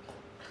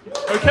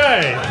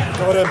 Okay.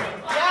 Got him.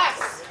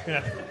 Yes!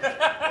 Yeah.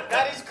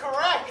 That is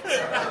correct!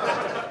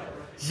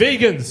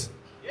 Vegans.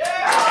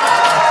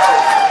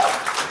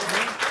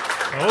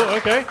 Oh,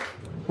 okay.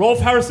 Rolf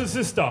Harris's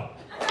sister.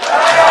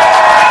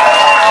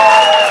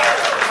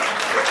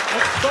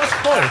 That's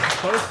close.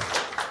 Close.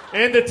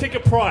 And the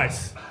ticket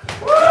price.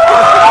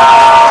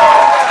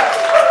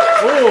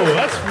 Oh,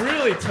 that's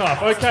really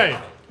tough. Okay.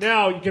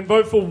 Now, you can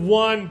vote for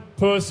one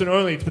person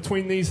only. It's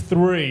between these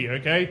three,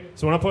 okay?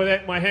 So when I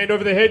put my hand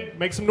over their head,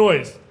 make some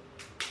noise.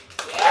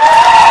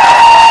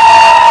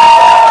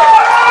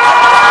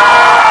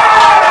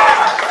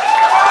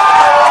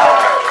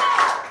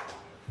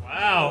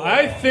 Wow,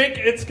 I think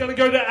it's going to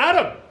go to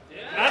Adam.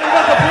 Adam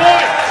got the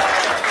point.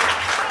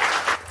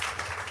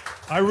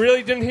 I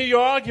really didn't hear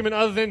your argument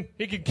other than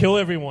he could kill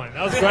everyone.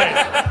 That was great.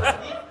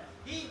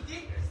 He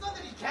did. It's not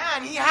that he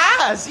can. He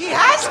has. He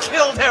has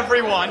killed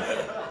everyone.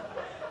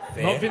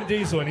 Not Vin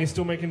Diesel, and he's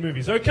still making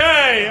movies.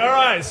 Okay, all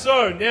right.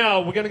 So now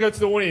we're going to go to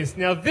the audience.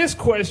 Now this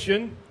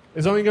question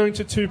is only going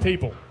to 2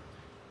 people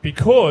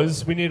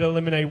because we need to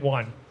eliminate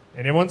one,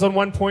 and everyone's on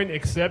 1 point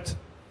except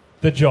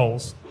the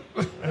Joels.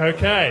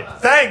 Okay.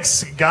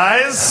 Thanks,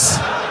 guys.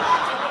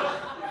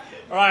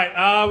 All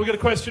right. We got a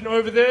question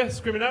over there.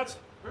 Scream it out.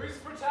 Whose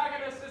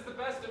protagonist is the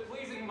best at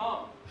pleasing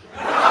mum?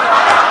 Okay.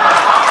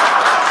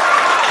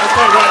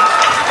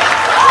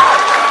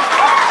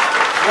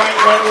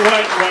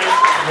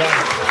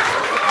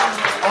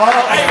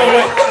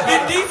 Wait.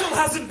 Vin Diesel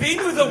hasn't been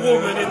with a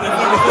woman in the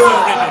movie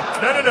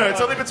already. No,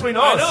 it's only between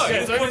us. know.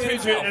 Yeah, it's only between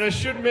 2, and I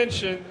should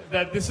mention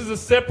that this is a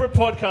separate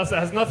podcast that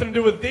has nothing to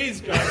do with these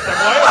guys. So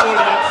my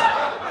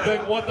audience,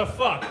 but what the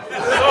fuck? So,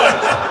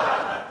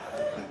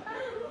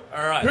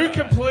 All right. who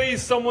can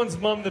please someone's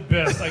mum the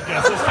best? I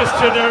guess let's just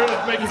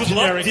make it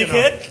generic.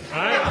 dickhead.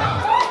 All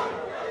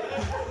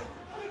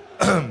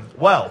right.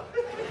 Well,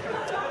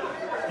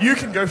 you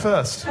can go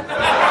first. All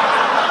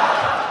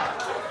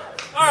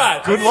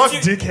right. Good luck,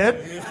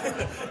 dickhead.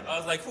 I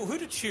was like, who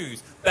to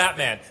choose?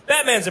 Batman.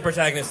 Batman's the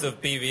protagonist of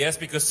BVS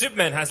because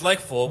Superman has like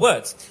 4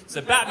 words.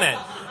 So Batman,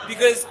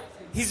 because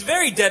he's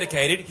very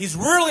dedicated, he's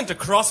real into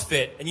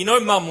CrossFit, and you know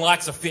Mum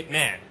likes a fit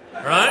man,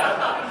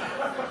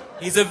 right?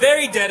 He's a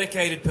very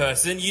dedicated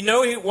person. You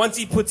know once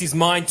he puts his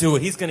mind to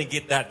it, he's going to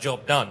get that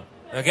job done,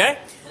 okay?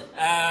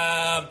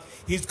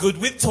 He's good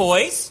with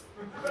toys.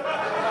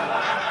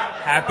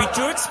 Happy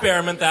to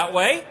experiment that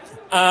way.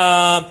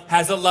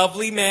 Has a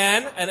lovely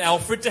man and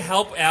Alfred to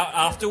help out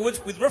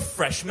afterwards with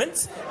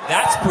refreshments.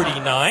 That's pretty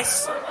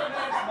nice.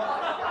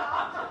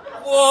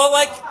 Well,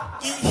 like,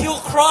 he'll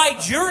cry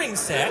during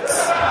sex.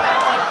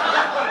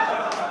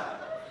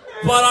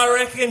 But I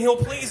reckon he'll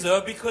please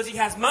her because he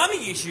has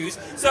mummy issues.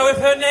 So if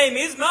her name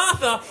is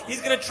Martha, he's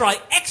going to try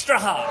extra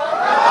hard.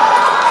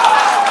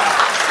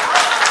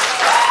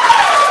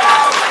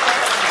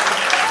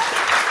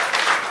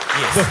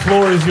 Yes. The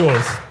floor is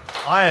yours.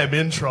 I am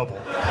in trouble.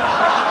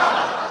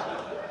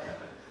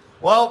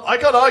 Well, I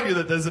can't argue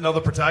that there's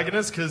another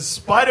protagonist because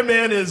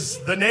Spider-Man is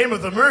the name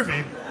of the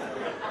movie.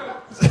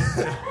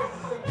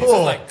 He's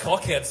like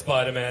cockhead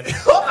Spider-Man.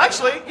 Well,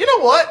 actually, you know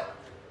what?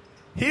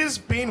 He's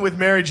been with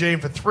Mary Jane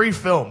for 3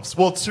 films.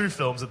 Well, 2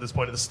 films at this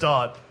point at the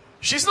start.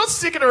 She's not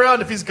sticking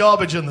around if he's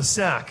garbage in the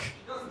sack.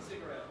 He doesn't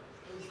stick around.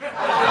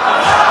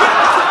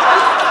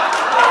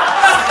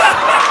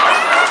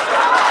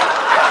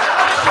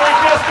 So we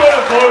just got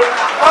to vote.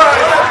 All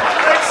right,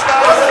 thanks,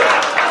 guys.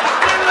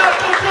 Give it up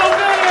for Joel.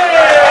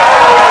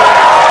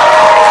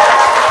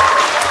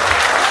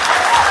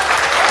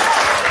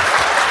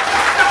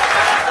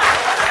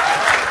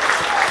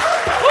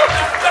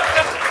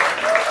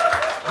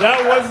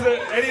 That was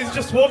and he's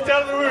just walked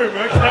out of the room,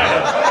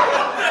 okay.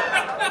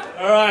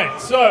 All right,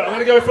 so I'm going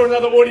to go for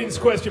another audience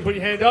question. Put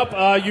your hand up.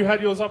 You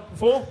had yours up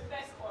before?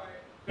 Best quote.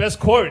 Best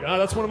quote.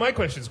 That's one of my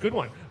questions. Good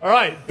one. All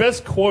right,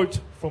 best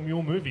quote from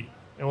your movie.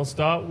 And we'll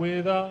start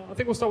with, I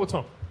think we'll start with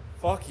Tom.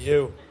 Fuck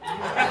you.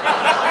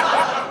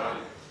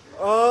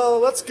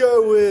 Let's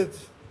go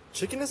with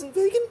chicken isn't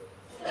vegan?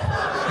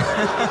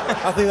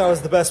 I think that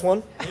was the best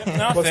one.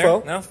 No, What's fair.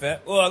 well? No,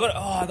 fair. Well,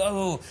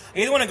 I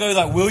either want to go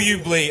like, will you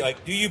bleed?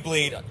 Like, do you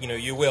bleed? You know,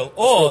 you will.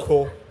 Or real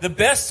cool. the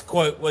best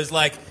quote was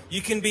like,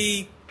 you can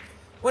be,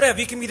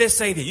 whatever, you can be their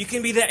savior. You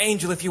can be their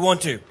angel if you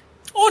want to.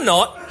 Or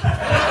not.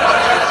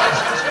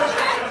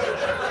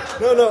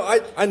 No,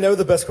 I know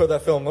the best quote of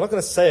that film. I'm not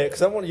going to say it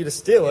because I don't want you to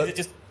steal Is it it.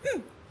 just,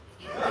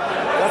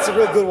 That's a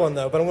real good one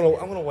though, but I'm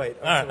gonna wait.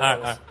 all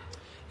right.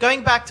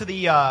 Going back to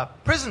the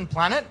prison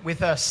planet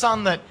with a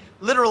sun that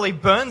literally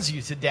burns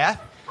you to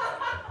death.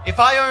 If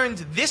I owned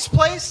this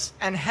place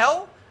and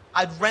hell,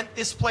 I'd rent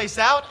this place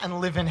out and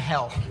live in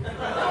hell.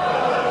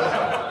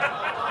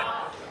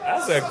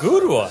 That's a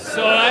good one.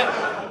 So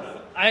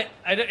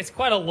it's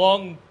quite a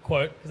long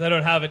quote because I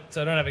don't have it.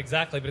 So I don't have it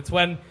exactly. But it's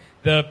when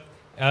the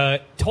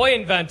Toy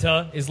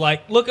inventor is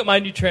like, look at my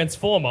new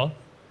Transformer.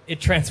 It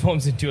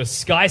transforms into a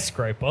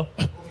skyscraper.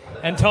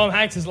 And Tom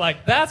Hanks is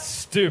like, that's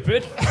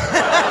stupid.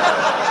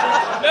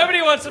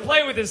 Nobody wants to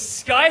play with this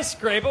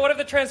skyscraper. What if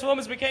the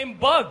Transformers became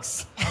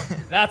bugs?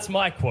 That's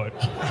my quote.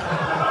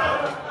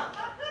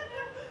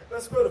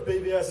 Best quote of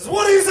BVS is,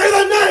 "What do you say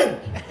that name?"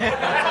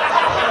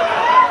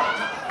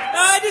 No,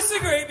 I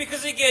disagree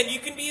because again, you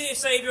can be a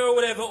savior or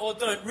whatever, or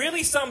don't.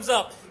 Really sums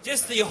up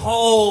just the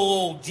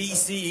whole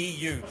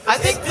DCEU. I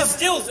think it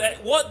distills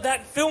what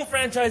that film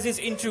franchise is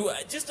into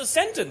just a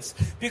sentence.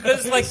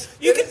 Because like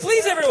you can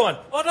please everyone,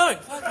 or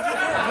don't.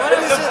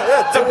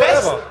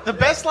 The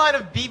best line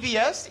of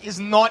BVS is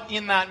not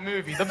in that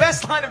movie. The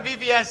best line of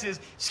BVS is,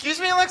 "Excuse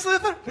me, Lex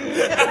Luthor."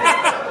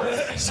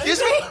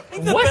 Excuse me. I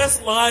think the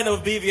best line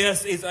of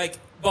BVS is like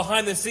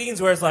behind the scenes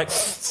where it's like,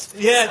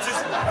 yeah,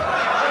 just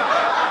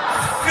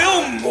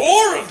film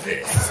more of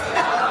this.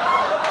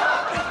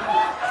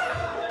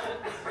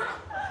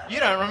 You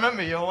don't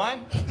remember your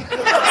line?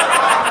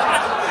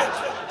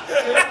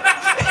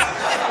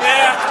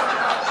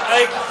 Yeah,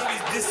 like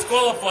he's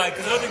disqualified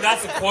because I don't think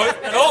that's a quote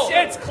at all.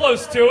 It's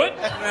close to it.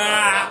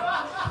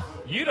 Nah.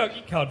 You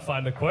can't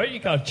find the quote.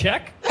 You can't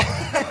check.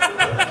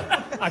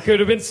 I could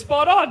have been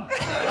spot on.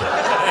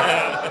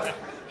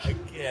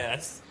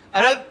 Yes.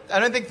 I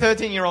don't think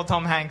 13-year-old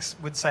Tom Hanks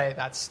would say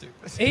that's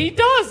stupid. He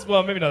does.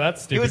 Well, maybe not that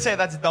stupid. He would say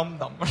that's dumb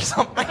or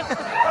something.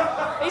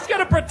 He's going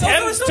to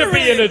pretend It's not to be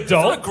really- an It's not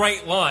adult. a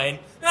great line.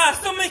 Nah,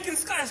 stop making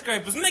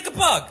skyscrapers. Make a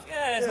bug.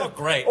 Yeah, it's not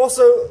great.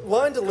 Also,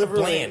 line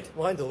delivery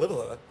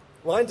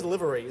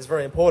is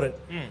very important.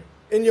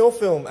 In your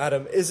film,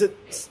 Adam, is it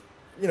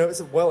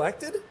well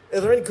acted? Are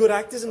there any good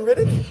actors in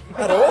Riddick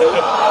at all?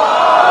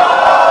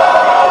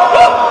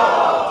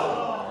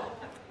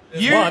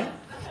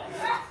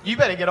 You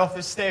better get off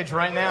this stage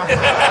right now.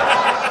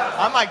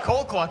 I might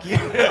cold clock you.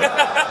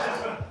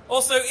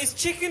 Also, is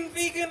chicken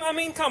vegan? I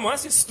mean, come on,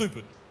 that's just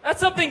stupid. That's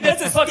something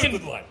that's That's a fucking...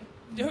 stupid line.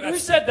 Who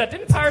said that?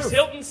 Didn't Paris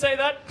Hilton say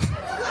that?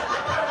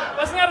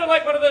 Wasn't that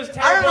like one of those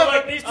terrible, remember-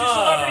 like these two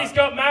celebrities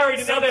got married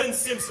and now Something they're...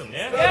 Simpson,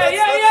 yeah?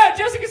 Yeah,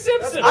 Jessica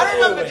Simpson. I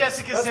remember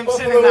Jessica That's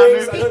Simpson Buffalo in that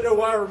Wings. movie. I don't know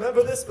why I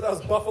remember this, but that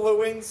was Buffalo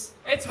Wings.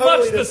 It's Totally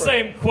much the different.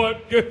 same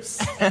quote, Goose.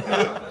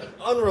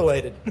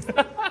 Unrelated.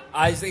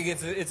 I think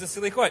it's a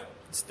silly quote.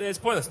 It's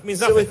pointless. It means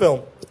Silly nothing.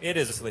 film. It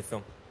is a silly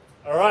film.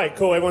 All right,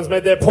 cool. Everyone's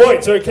made their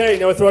points. Okay,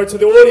 now we throw it to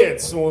the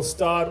audience. We'll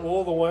start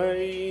all the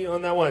way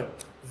on that one.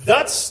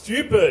 That's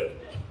stupid.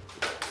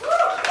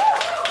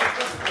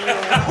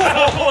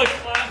 Couple of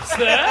claps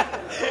there.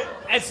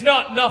 It's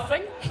not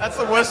nothing. That's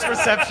the worst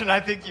reception I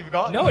think you've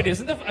got. No, it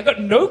isn't. I got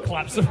no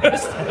claps the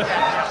first time.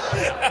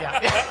 Yeah.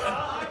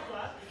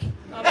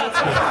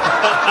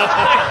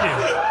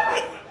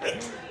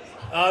 Thank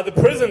you. The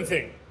prison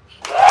thing.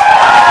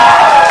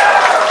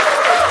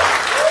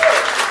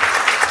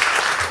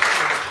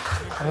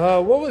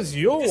 What was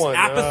your Just one?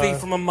 apathy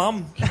from a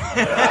mum.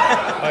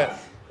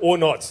 Or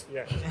not.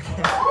 Yeah.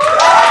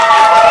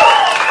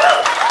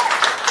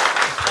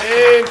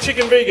 And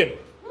chicken vegan.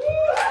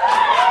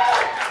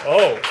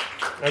 Oh.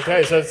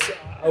 Okay, so it's,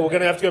 we're going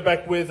to have to go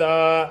back with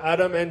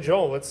Adam and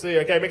Joel. Let's see.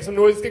 Okay, make some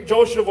noise. I think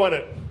Joel should have won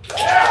it.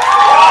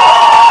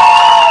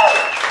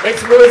 Make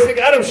some noise. I think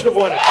Adam should have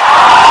won it.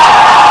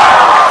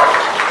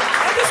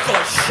 I just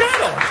got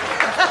shat on.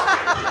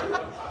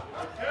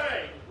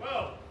 Okay,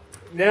 well.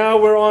 Now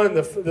we're on,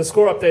 the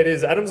score update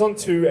is Adam's on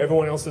 2,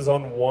 everyone else is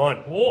on 1.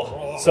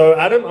 Whoa. So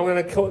Adam, I'm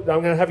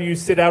gonna have you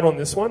sit out on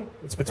this one.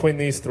 It's between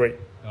these 3.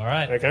 All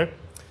right. Okay?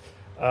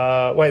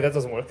 Wait, that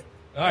doesn't work.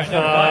 All right,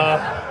 never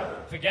mind.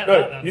 Forget No,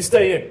 that then. you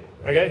stay in.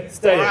 Okay?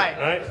 Stay All in. right.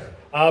 All right?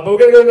 But we're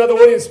gonna go to another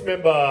audience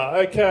member.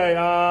 Okay,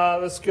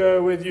 let's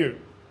go with you.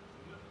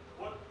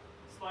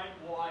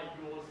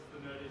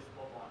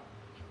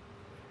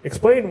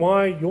 Explain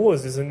why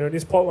yours is the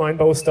nerdiest plotline,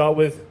 but we'll start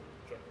with...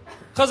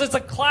 Because it's a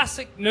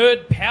classic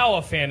nerd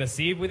power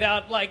fantasy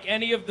without, like,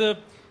 any of the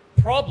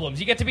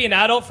problems. You get to be an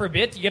adult for a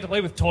bit. You get to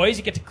play with toys.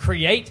 You get to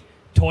create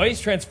toys,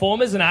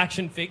 Transformers, and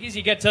action figures.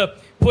 You get to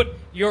put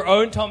your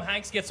own... Tom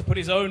Hanks gets to put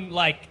his own,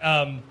 like...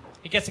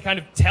 he gets to kind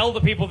of tell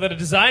the people that are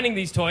designing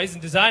these toys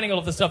and designing all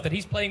of the stuff that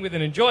he's playing with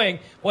and enjoying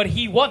what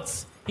he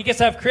wants. He gets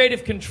to have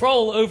creative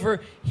control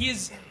over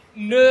his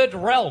nerd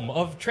realm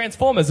of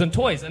Transformers and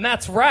toys, and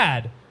that's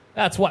rad.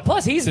 That's what.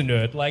 Plus, he's a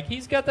nerd. Like,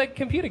 he's got that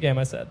computer game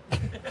I said.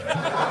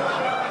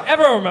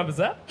 Everyone remembers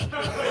that.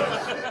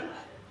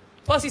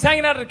 Plus, he's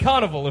hanging out at a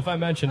carnival, if I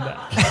mentioned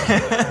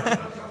that.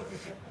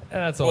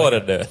 And that's all. What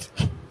a nerd.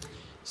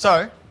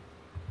 So,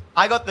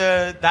 I got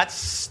that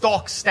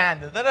stock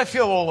standard that I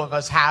feel all of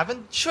us have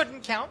and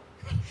shouldn't count.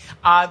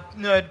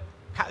 Nerd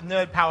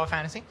power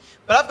fantasy.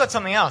 But I've got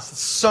something else that's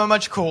so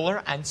much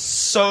cooler and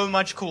so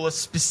much cooler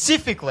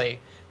specifically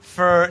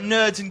for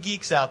nerds and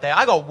geeks out there.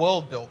 I got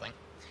world building.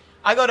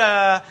 I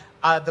got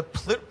the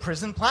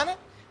prison planet.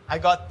 I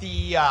got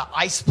the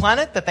ice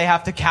planet that they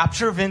have to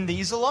capture Vin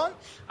Diesel on.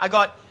 I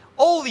got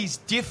all these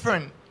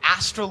different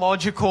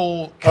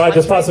astrological... All right,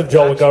 just pass it,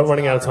 Joel. We're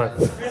running out of time.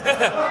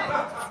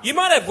 You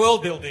might have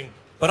world building,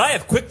 but I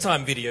have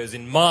QuickTime videos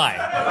in my.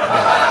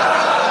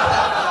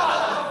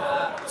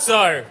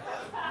 So,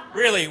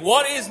 really,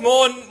 what is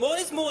more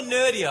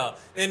nerdier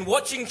than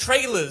watching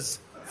trailers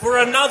for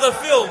another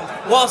film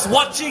whilst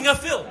watching a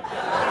film?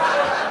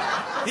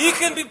 You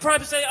can be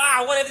proud to say,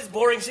 whatever this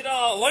boring shit.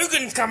 Oh,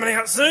 Logan's coming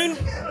out soon.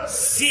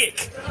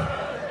 Sick.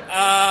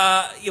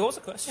 What was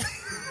the question?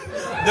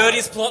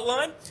 Nerdiest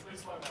plotline?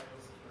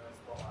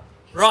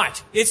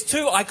 Right. It's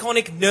two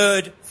iconic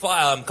nerd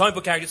comic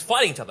book characters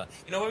fighting each other.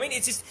 You know what I mean?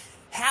 It's just,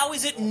 how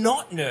is it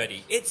not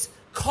nerdy? It's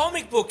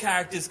comic book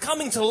characters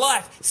coming to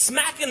life,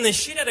 smacking the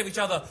shit out of each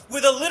other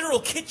with a literal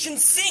kitchen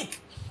sink.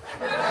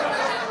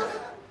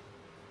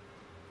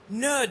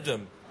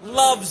 Nerddom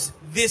loves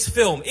this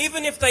film.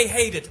 Even if they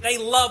hate it, they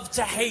love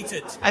to hate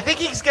it. I think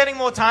he's getting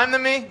more time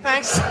than me.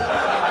 Thanks.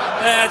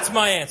 That's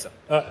my answer.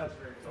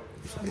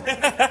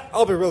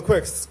 I'll be real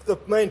quick. The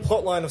main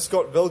plotline of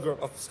Scott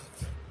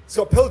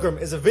Pilgrim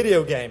is a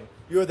video game.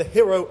 You're the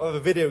hero of a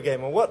video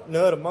game. And what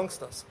nerd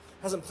amongst us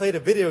hasn't played a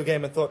video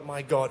game and thought,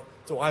 my God,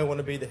 do I want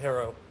to be the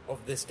hero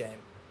of this game?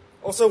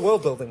 Also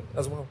world building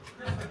as well.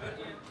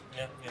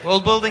 Yeah.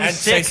 World building and is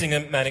sick. chasing a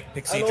manic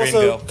pixie And dream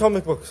also girl.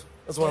 comic books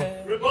as well.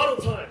 Rebuttal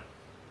time.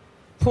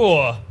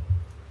 Poor.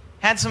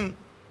 Handsome.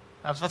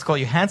 I was about to call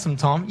you handsome,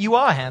 Tom. You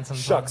are handsome,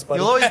 Tom. Shucks, buddy.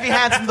 You'll always be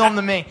handsome, Tom,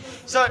 to me.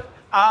 So,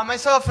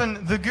 myself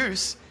and the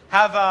Goose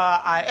have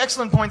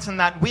excellent points in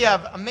that we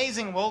have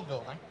amazing world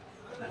building.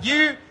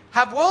 You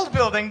have world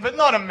building, but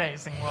not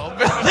amazing world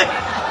building.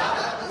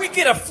 We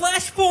get a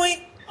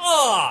flashpoint.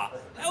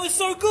 That was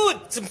so good.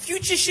 Some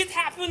future shit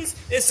happens.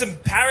 There's some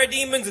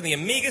parademons and the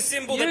Amiga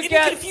symbol that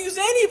didn't confuse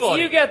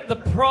anybody. You get the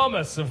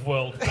promise of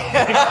world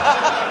building.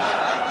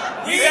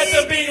 You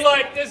get to be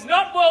like, there's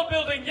not world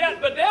building yet,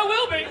 but there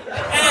will be.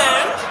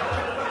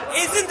 And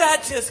isn't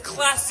that just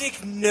classic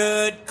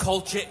nerd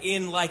culture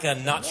in like a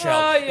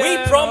nutshell? We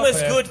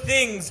promise good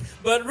things,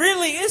 but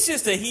really it's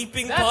just a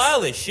heaping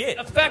pile of shit.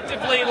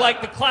 Effectively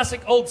like the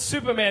classic old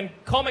Superman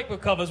comic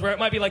book covers where it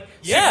might be like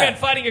Superman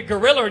fighting a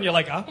gorilla and you're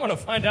like, I want to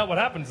find out what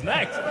happens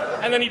next.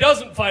 And then he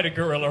doesn't fight a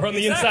gorilla on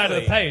the inside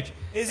of the page.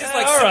 It's just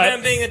like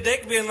Superman being a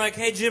dick, being like,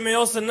 hey, Jimmy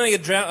Olsen, no, you're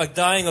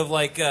dying of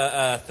like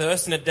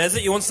thirst in a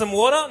desert. You want some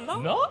water?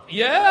 No.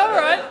 Yeah, all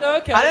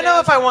right. Okay. I don't know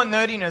if I want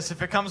nerdiness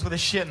if it comes with a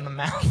shit in the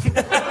mouth.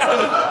 But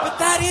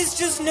that is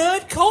just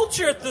nerd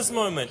culture at this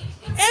moment.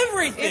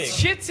 Everything. It's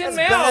shits in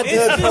Bad mouth.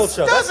 nerd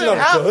culture. That's Doesn't not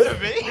have good. to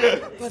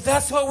be. But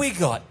that's what we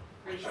got.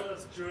 Pretty sure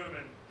that's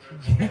German.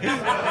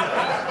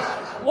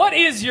 What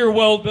is your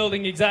world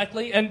building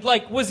exactly? And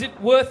like, was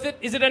it worth it?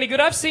 Is it any good?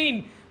 I've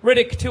seen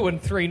Riddick 2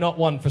 and 3, not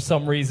 1 for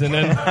some reason.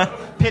 And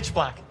Pitch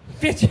Black.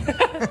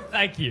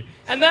 Thank you.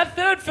 And that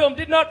third film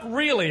did not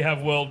really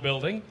have world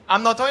building.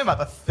 I'm not talking about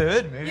the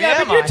third movie. Yeah,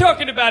 am but you're I?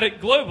 talking about it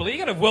globally. You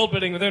gotta have world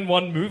building within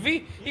one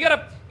movie. You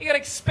gotta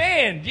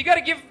expand. You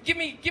gotta give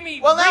me.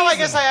 Well, now I reason.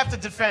 guess I have to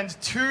defend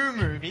 2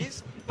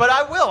 movies, but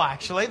I will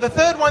actually. The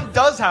third one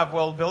does have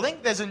world building.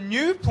 There's a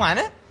new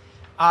planet,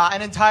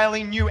 an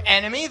entirely new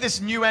enemy. This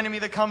new enemy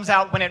that comes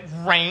out when it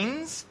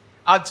rains.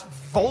 It's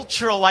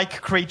vulture-like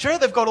creature.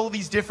 They've got all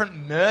these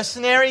different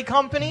mercenary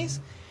companies.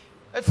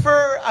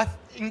 For an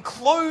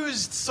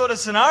enclosed sort of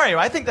scenario,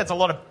 I think that's a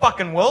lot of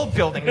fucking world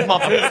building,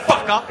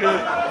 motherfucker.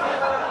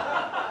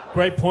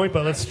 Great point,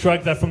 but let's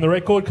strike that from the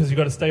record because you've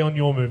got to stay on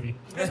your movie.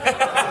 The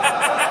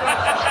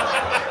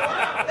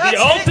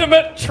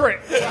ultimate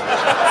trick.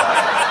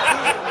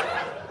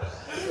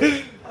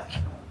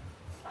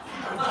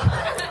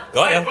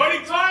 Got ya.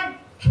 Voting time?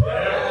 All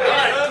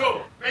right,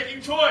 cool.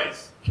 Making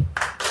toys.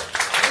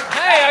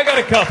 Hey, I got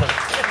a couple.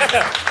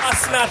 A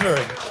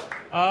smattering.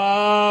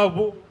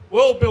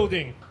 World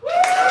building.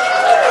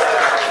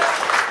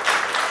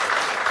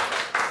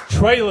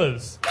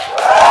 Trailers.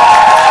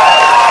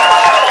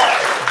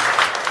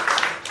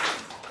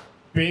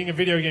 Being a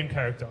video game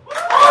character.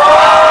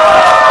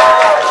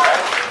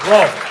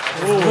 Wrong.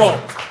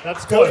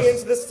 That's Going close.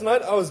 into this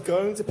tonight, I was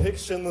going to pick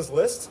Schindler's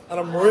List, and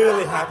I'm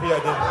really happy I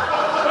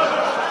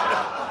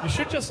didn't. You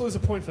should just lose a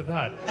point for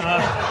that.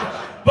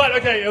 But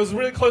okay, it was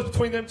really close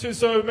between them two,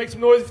 so make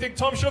some noise if you think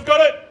Tom should have got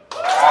it.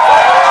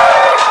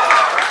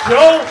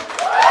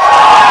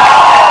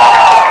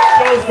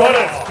 Joel's got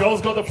it.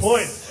 Joel's got the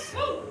point.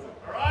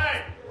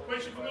 Alright,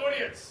 question from the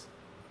audience.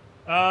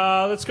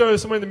 Let's go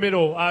somewhere in the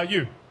middle.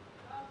 You.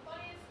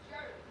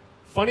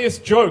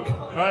 Funniest joke.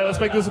 Alright, let's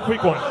make this a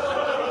quick one.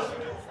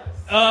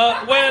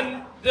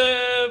 When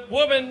the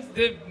woman,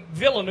 the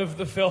villain of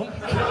the film,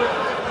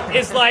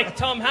 is like,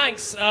 Tom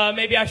Hanks,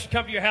 maybe I should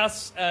come to your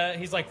house.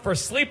 He's like, for a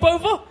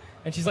sleepover?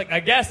 And she's like, I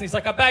guess. And he's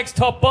like, our bag's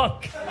top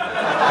bunk.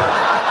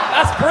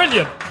 That's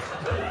brilliant.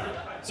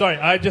 Sorry,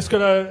 I just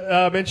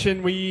gotta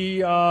mention we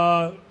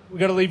gotta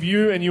leave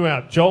you and you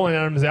out. Joel and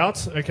Adam's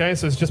out. Okay,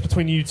 so it's just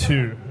between you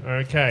two.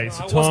 Okay,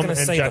 so I was Tom going to and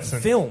say Jackson.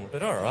 the film,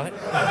 but all right.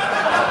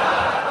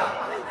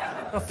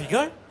 Off you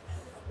go.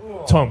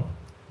 Tom.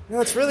 You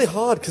know, it's really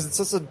hard because it's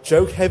such a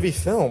joke-heavy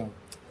film.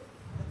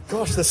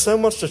 Gosh, there's so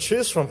much to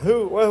choose from.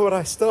 Where would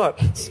I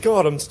start?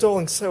 God, I'm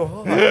stalling so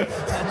hard.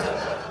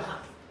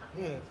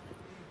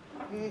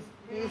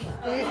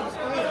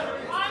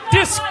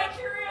 Curious,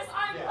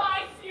 I'm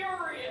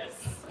bi-furious.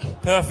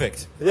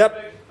 Perfect.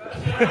 Yep.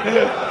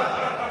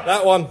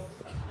 That one.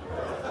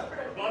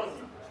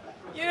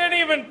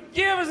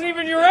 It wasn't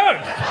even your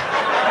own.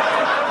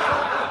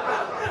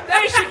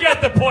 They should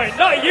get the point,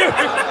 not you.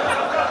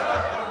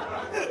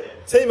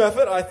 Team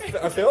effort, I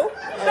feel.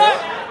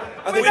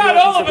 I think Not we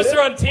all of us contributed.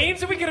 are on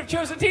teams, and we could have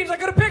chosen teams. I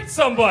could have picked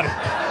somebody.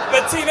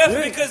 But team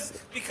effort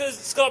because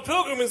Scott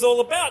Pilgrim is all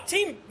about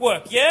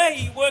teamwork. Yeah,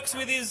 he works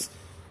with his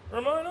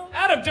Ramona.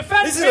 Adam,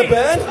 defend This me. is a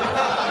band?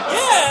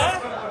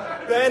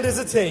 Yeah, Band is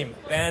a team.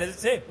 band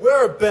is a team.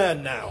 We're a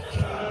band now.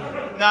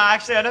 No,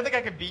 actually, I don't think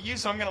I could beat you,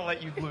 so I'm going to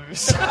let you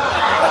lose.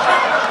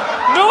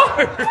 No.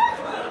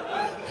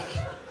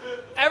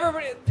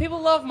 People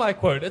love my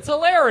quote. It's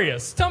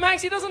hilarious. Tom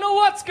Hanks, he doesn't know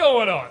what's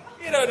going on.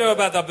 You don't know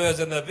about the birds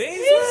and the bees.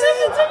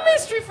 It's a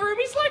mystery for him.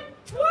 He's like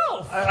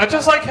 12. I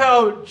just like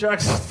how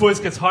Jack's voice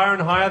gets higher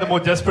and higher the more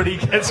desperate he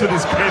gets with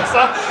his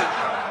cancer.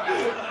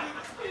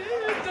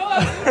 It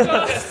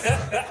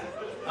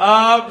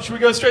does. Should we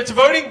go straight to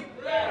voting?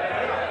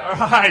 All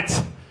right.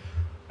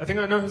 I think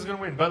I know who's going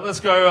to win, but let's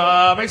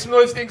go. Make some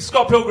noise. Think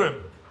Scott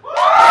Pilgrim. Good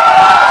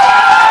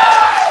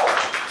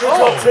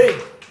job, team.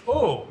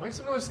 Oh, make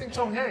some noise. Think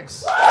Tom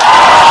Hanks. Okay,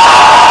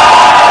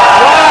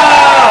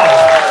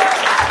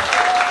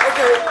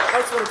 I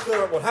just want to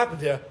clear up what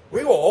happened here.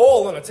 We were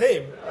all on a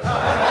team.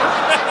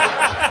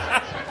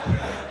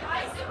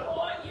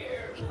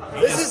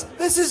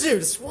 This is you,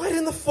 just right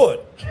in the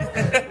foot.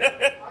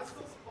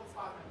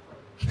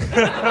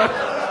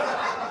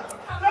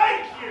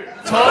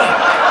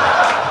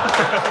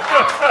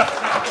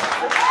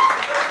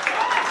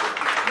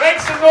 Make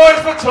some noise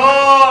for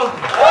Tom.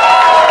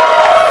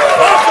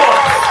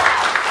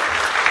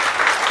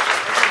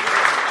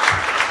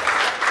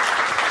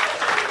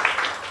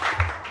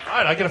 All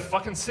right, I get a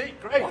fucking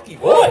seat. Great. Lucky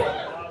boy.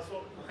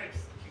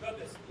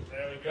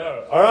 There we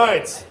go. All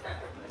right.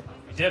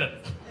 We did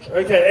it.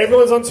 Okay,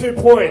 everyone's on 2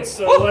 points,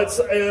 so let's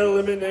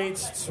eliminate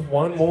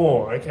one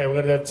more. Okay, we're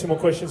going to have 2 more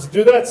questions to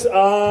do that.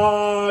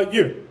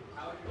 You.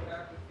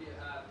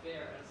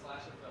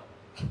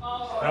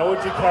 How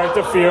would your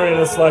character fare in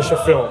a slasher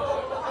film?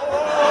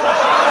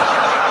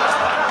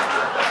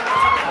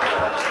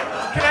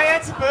 Can I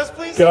answer first,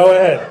 please? Go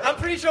ahead. I'm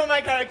pretty sure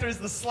my character is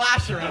the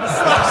slasher in a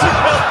slasher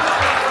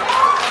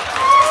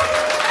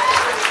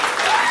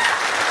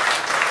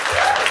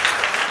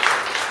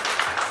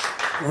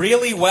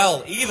Really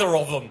well, either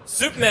of them.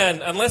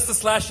 Superman, unless the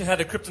slasher had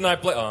a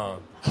kryptonite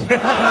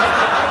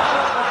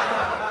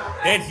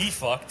then he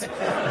fucked.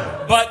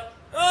 But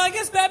I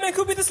guess Batman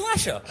could be the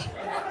slasher.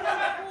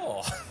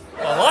 Oh,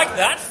 I like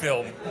that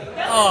film.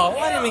 Oh,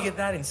 why didn't we get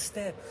that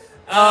instead?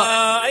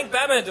 I think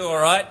Batman do all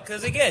right,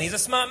 because again, he's a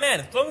smart man.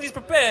 As long as he's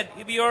prepared,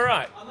 he'll be all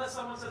right. Unless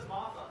someone says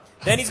Martha.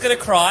 Then he's going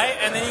to cry,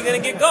 and then you're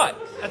going to get got.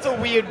 That's a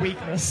weird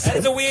weakness. That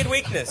is a weird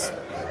weakness.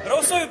 But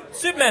also,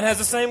 Superman has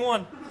the same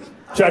one.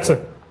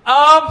 Jackson.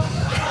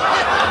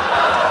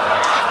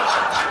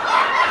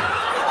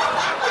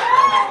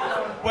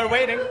 We're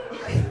waiting.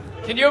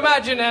 Can you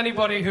imagine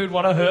anybody who'd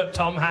want to hurt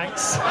Tom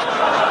Hanks?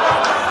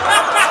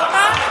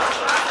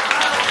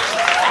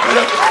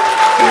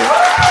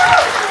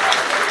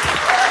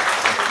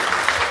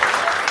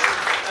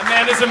 A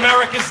man is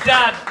America's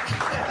dad.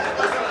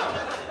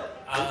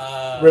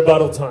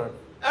 Rebuttal time.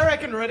 I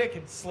reckon Riddick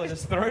could slit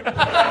his throat.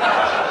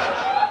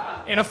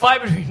 In a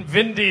fight between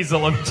Vin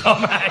Diesel and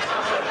Tom Hanks.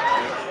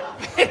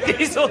 Vin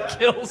Diesel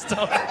kills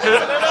Tom Hanks.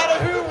 No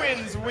matter who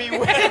wins, we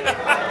win.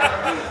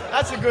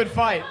 That's a good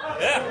fight.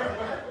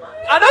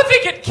 I don't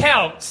think it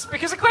counts,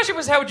 because the question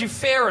was how would you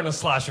fare in a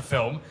slasher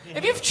film?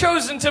 If you've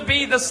chosen to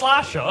be the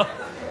slasher,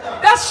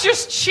 that's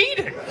just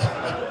cheating.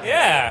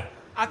 Yeah.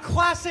 A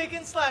classic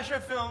in slasher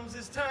films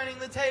is turning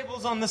the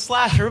tables on the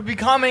slasher,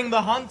 becoming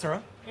the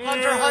hunter.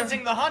 Hunter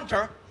hunting the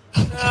hunter.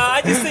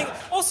 I just think,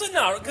 also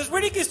no, because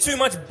Riddick is too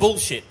much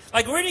bullshit.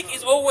 Like, Riddick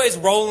is always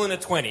rolling a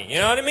 20, you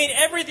know what I mean?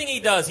 Everything he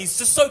does, he's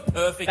just so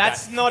perfect.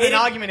 That's not an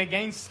argument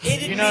against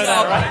It'd you be know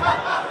that,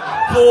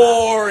 right? a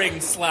boring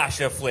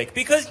slasher flick,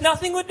 because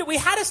nothing would do. We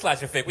had a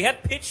slasher flick. We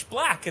had Pitch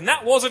Black, and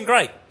that wasn't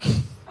great.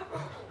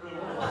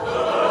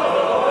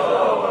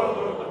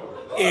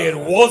 It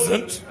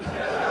wasn't.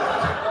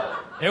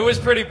 It was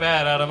pretty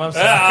bad, Adam. I'm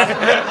sorry. I'm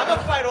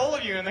gonna fight all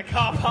of you in the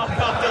car park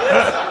after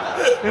this.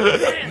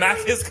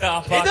 Macca's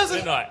car park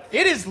tonight.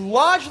 It is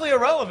largely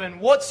irrelevant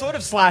what sort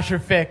of slasher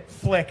flick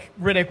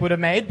Riddick would have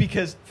made,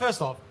 because,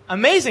 first off,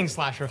 amazing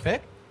slasher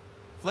flick.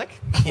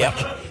 Yep.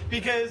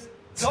 Because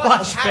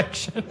Splash had,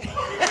 fiction.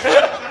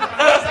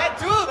 had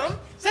 2 of them.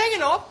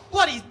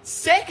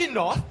 Second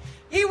off,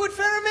 he would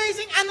fare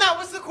amazing, and that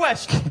was the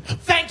question.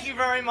 Thank you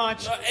very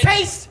much.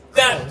 Case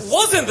That closed.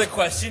 wasn't the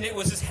question. It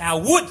was just how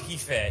would he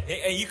fare.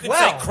 And you could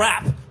Well. say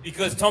crap,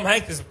 because Tom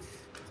Hanks is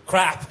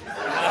crap.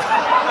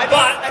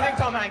 I think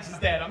Tom Hanks is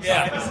dead. I'm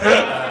sorry.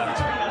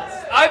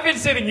 Yeah. I've been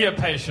sitting here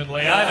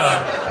patiently, I know.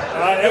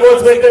 All right,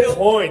 everyone's made their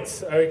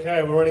points.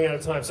 Okay, we're running out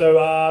of time.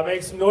 So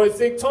make some noise.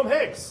 Think Tom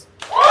Hanks.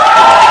 King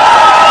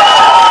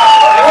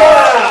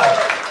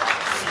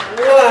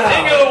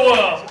Wow. of the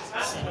world.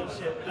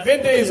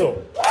 Vin Diesel.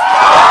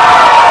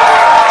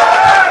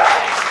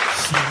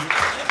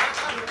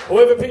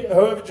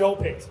 Whoever Joel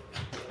picked.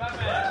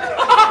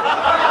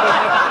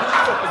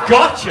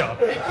 Gotcha.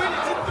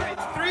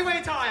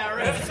 Three-way tie, I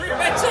reckon.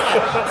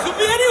 Could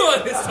be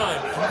anyone this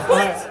time.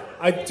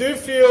 I do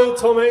feel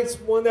Tom Hanks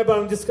won that, but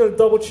I'm just going to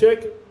double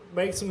check.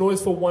 Make some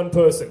noise for one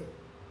person.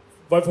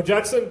 Vote for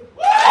Jackson.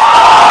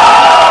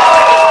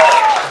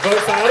 Vote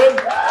for Adam.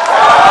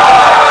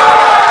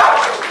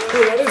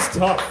 Ooh, that is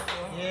tough.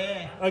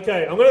 Yeah.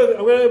 Okay, I'm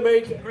gonna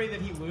make. Agree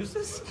that he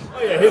loses?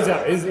 Oh yeah, he's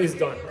out. He's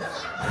done.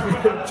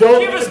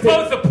 Joel, Give us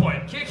both a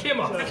point. Kick him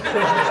off.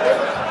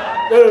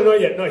 No, not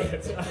yet.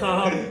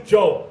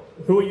 Joel,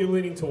 who are you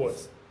leaning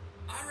towards?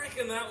 I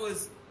reckon that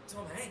was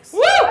Tom Hanks.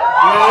 Woo! Yeah,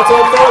 that's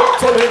what I thought.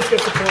 Tom Hanks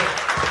gets the point.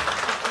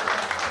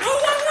 No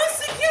one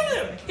wants to kill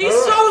him. He's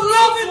so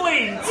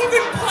lovely.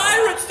 Even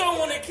pirates don't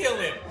want to kill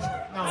him.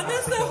 And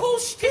that's the whole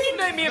shit. Can you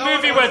name me a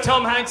movie where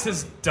Tom Hanks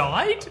has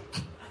died?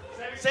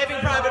 Saving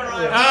Private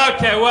Ryan.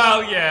 Okay,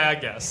 well, yeah, I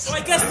guess. So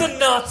I guess the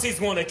Nazis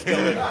want to kill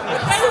him.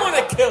 But they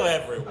want to kill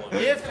everyone.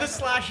 If the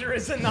slasher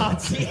is a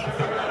Nazi.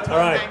 All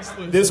right,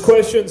 this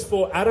question's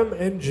for Adam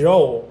and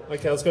Joel.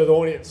 Okay, let's go to the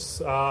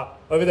audience.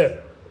 Over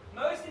there.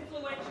 Most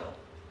influential.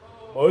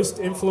 Most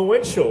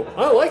influential.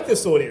 I like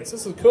this audience.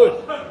 This is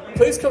good.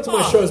 Please come to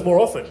my shows more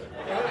often.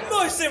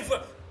 Most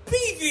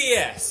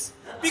BVS.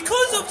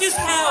 Because of just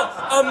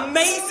how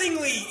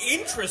amazingly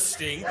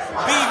interesting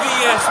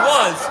BVS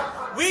was,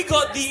 we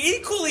got the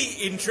equally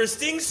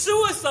interesting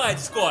Suicide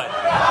Squad.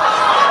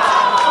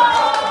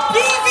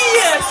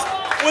 BVS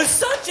was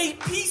such a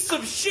piece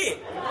of shit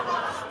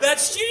that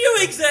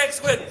studio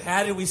execs went,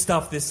 how do we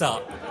stuff this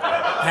up?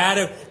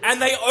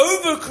 And they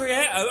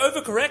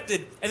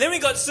overcorrected, and then we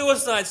got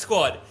Suicide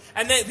Squad.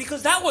 And then,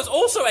 because that was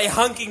also a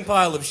hunking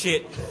pile of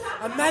shit,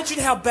 imagine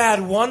how bad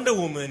Wonder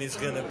Woman is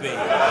going to be.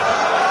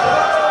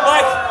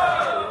 Like,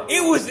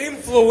 it was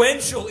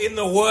influential in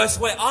the worst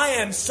way. I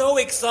am so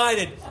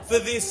excited for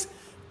this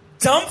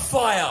dump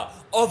fire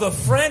of a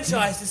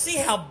franchise to see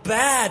how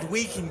bad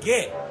we can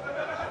get.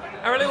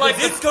 I really like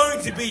It's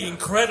going to be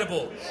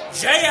incredible.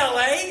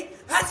 JLA?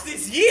 That's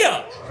this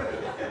year.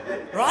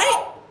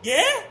 Right?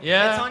 Yeah?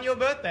 Yeah. It's on your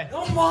birthday.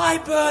 On my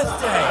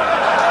birthday.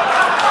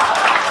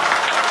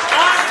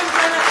 I'm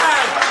going to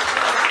have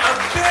a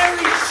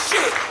very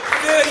shit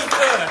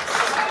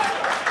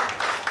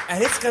 31st.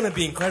 And it's going to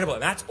be incredible.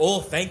 And that's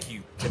all thank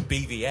you to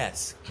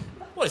BVS.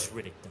 What is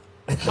Riddick done?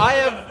 I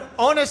have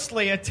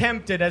honestly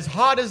attempted as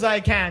hard as I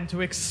can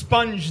to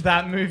expunge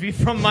that movie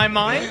from my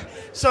mind,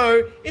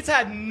 so it's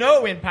had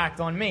no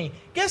impact on me.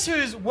 Guess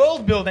whose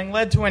world building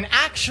led to an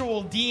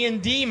actual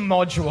D&D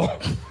module?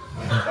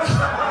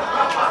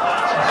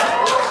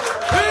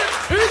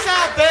 Who's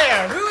out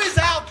there? Who is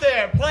out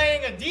there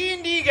playing a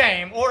D&D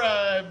game or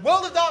a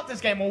World of Darkness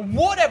game or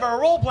whatever, a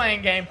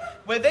role-playing game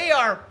where they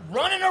are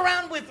running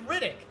around with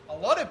Riddick? A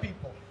lot of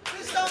people.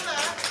 Who's done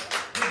that?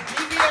 With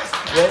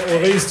BVS. Well,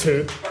 these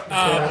two.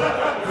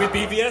 With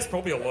BVS,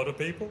 probably a lot of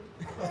people.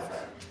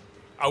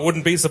 I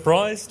wouldn't be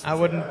surprised. I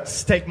wouldn't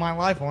stake my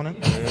life on it.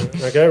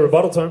 Okay,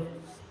 rebuttal time.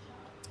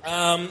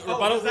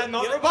 Rebuttal. Is that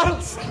not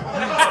rebuttals?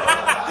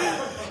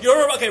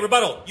 Okay,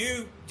 rebuttal.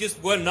 You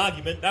just weren't an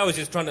argument. That was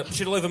just trying to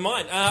shit all over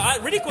mine.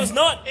 Riddick was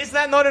not. Is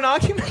that not an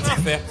argument?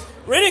 Fair.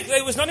 Riddick,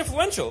 it was not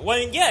influential. Well,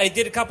 yeah, it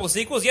did a couple of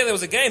sequels. Yeah, there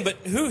was a game, but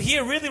who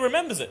here really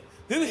remembers it?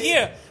 Who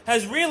here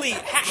has really...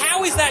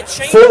 How is that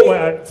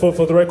changing?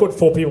 For the record,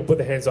 4 people put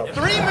their hands up.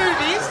 3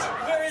 movies,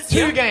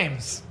 2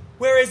 games.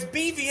 Whereas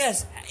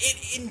BVS,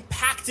 it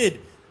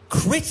impacted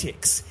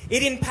critics.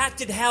 It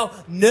impacted how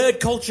nerd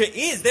culture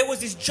is. There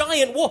was this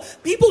giant war.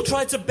 People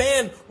tried to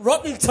ban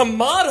Rotten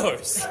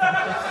Tomatoes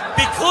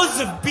because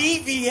of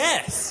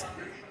BVS.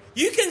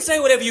 You can say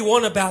whatever you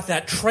want about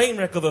that train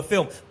wreck of a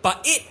film,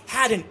 but it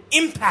had an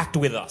impact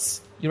with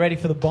us. You ready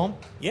for the bomb?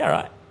 Yeah,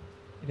 right.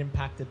 It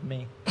impacted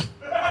me.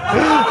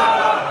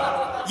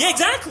 Yeah,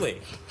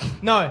 exactly.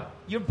 No,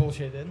 you're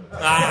bullshitted.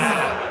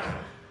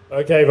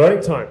 Okay,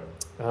 voting time.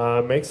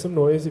 Make some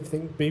noise if you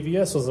think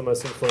BVS was the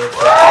most influential.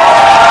 That's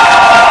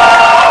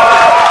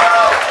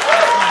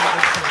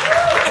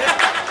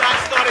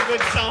not a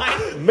good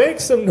sign. Make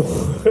some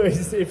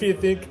noise if you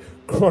think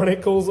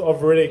Chronicles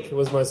of Riddick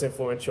was most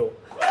influential.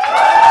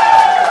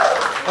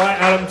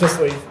 Alright, Adam, just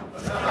leave.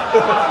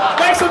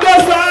 Make some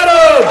noise for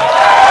Adam!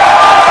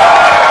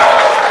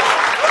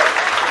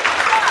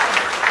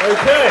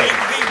 Okay.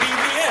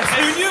 BVS.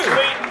 Who knew?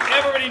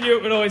 Everybody knew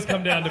it would always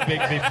come down to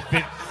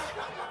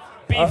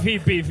beefy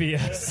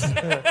BVS.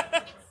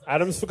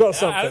 Adam's forgot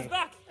something. Adam's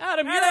back.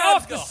 Adam, you're Adam's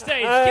off the gone.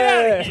 stage. Get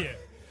out of here.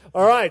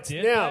 All right,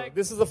 Get now, back.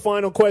 this is the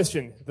final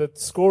question. The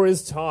score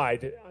is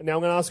tied. Now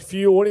I'm going to ask a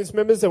few audience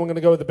members, and we're going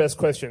to go with the best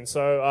question.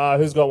 So,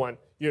 who's got one?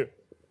 You.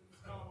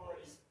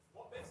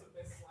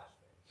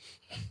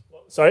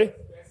 Sorry?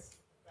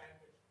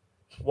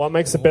 What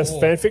makes the best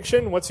fan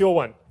fiction? What's your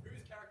one?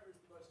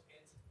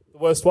 The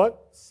worst what?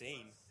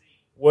 Scene.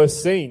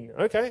 Worst scene.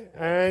 Okay.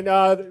 And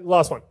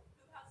last one.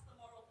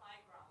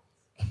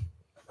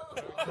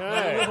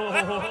 Okay.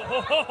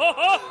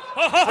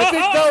 I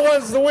think that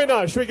one's the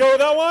winner. Should we go with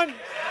that one?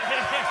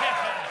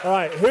 All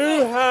right. Who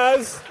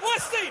has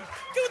Worst scene.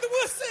 Go with the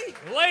worst scene.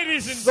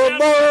 Ladies and the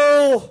gentlemen.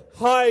 moral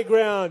high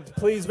ground?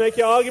 Please make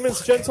your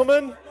arguments,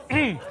 gentlemen.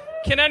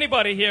 Can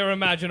anybody here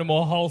imagine a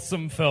more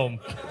wholesome film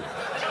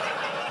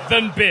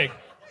than Big?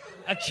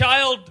 A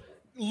child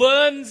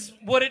learns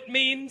what it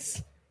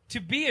means to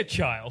be a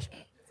child.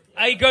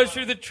 He goes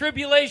through the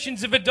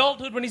tribulations of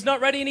adulthood when he's not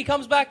ready, and he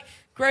comes back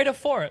greater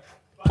for it.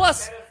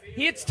 Plus,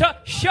 it's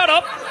shut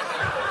up.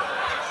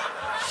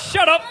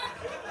 Shut up.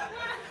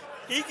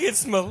 He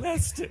gets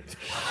molested.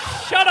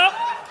 Shut up.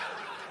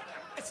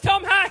 It's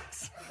Tom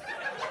Hanks.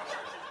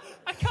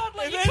 I can't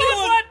let you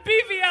can't let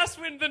BVS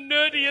win the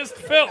nerdiest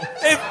film.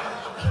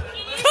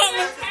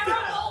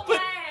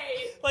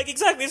 Like,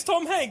 exactly, it's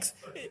Tom Hanks.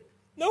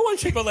 No one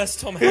should molest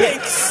Tom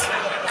Hanks.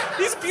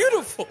 He's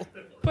beautiful.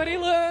 But he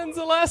learns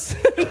a lesson.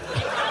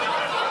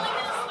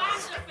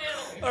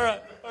 All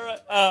right.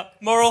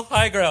 Moral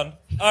high ground.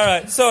 All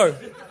right, so,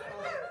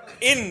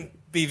 in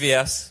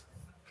BVS.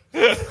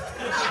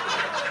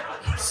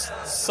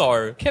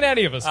 So. Can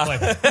any of us play?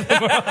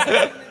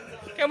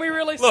 Can we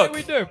really say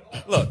we do?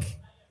 Look,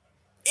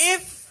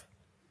 if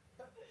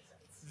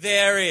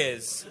there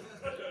is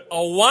a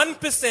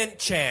 1%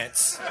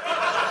 chance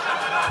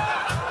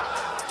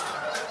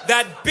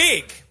that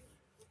Big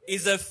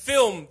is a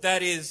film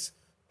that is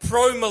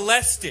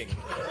pro-molesting,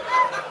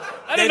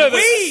 then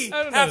we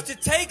have to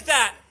take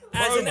that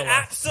as an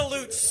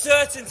absolute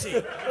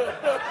certainty.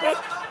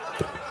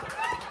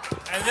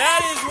 And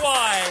that is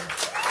why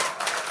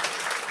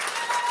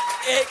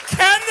it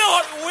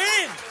cannot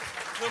win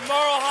the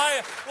moral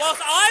high.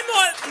 Whilst I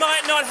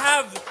might not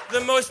have the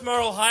most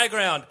moral high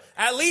ground,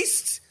 at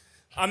least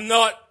I'm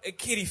not a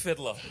kitty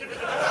fiddler.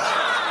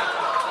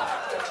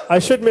 I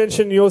should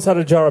mention yours had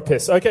a jar of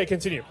piss. Okay,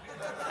 continue.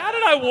 How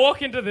did I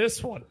walk into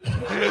this one?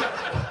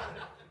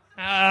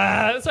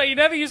 So you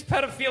never use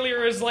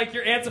pedophilia as like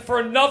your answer for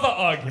another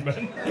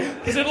argument,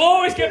 because it'll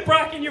always get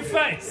back in your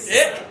face.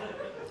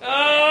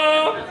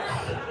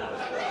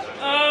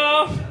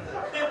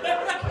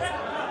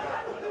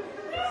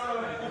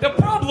 The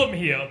problem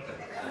here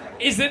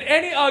is that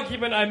any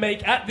argument I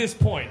make at this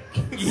point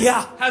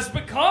has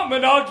become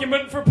an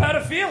argument for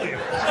pedophilia.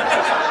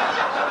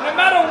 No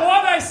matter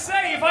what I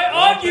say, if I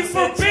argue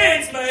for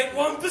Big, mate,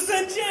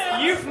 1%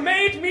 chance. You've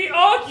made me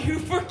argue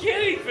for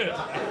kitty fiddler.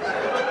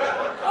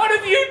 What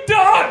have you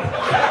done?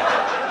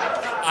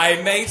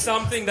 I made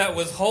something that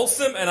was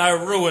wholesome and I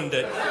ruined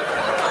it.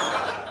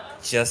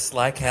 Just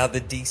like how the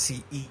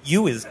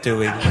DCEU is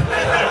doing.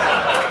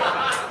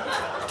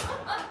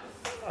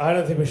 I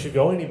don't think we should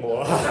go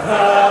anymore. All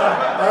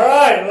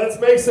right, let's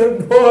make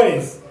some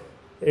noise.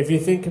 If you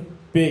think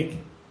Big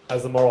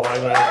has the moral high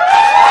ground.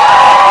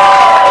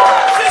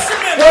 Just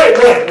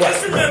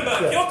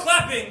remember, if you're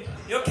clapping,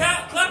 you're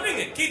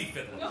clapping at kitty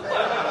fiddler.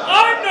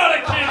 I'm not a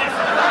kitty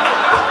fiddler.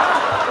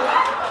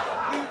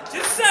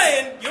 Just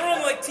saying, you're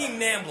on like Team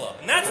Nambler,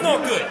 and that's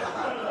not good.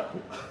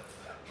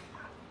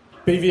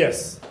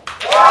 BVS.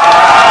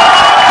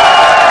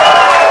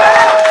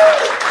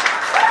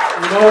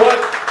 You know what?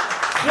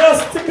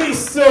 Just to be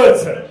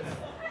certain,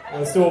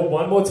 let's do it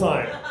one more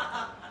time.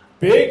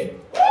 Big.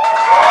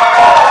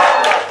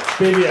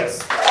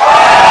 BVS.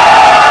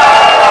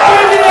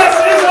 BVS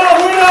is our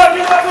winner!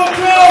 Give up for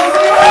girls!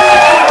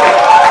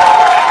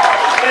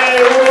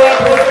 And we'll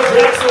have Porter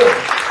Jackson.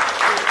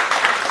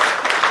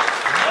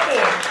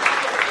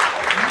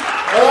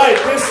 Alright,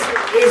 this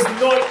is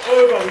not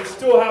over. We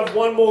still have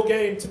one more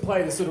game to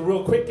play. This is a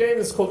real quick game.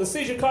 This is called the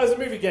Seizure Kaiser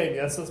movie game.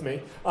 Yes, that's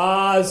me.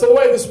 So the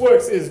way this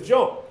works is,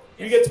 John,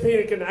 you get to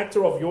pick an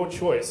actor of your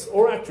choice,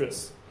 or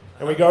actress.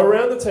 And we go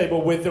around the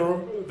table with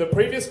the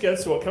previous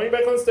guests who are coming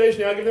back on stage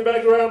now. Give them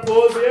back a round of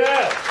applause.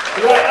 Yeah.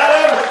 We got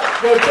Adam,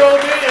 we got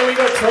Jordan, and we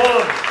got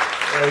Tom.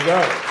 There we go.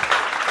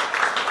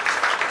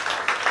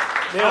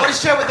 Now, I want to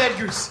share with Ed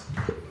Goose.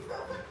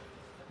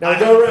 Now I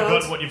go haven't around.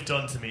 forgotten what you've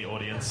done to me,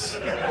 audience.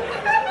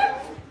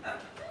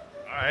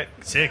 Alright,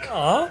 sick.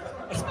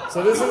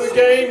 So this is a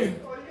game.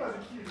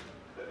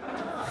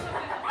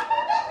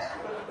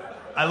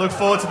 I look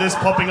forward to this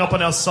popping up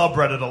on our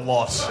subreddit a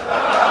lot.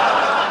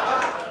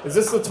 Is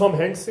this the Tom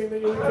Hanks scene that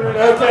you're looking at?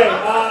 Okay.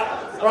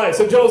 Right,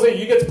 so Joel Z,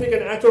 you get to pick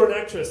an actor or an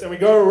actress, and we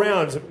go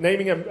around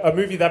naming a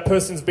movie that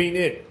person's been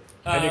in.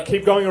 And you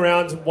keep going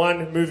around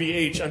one movie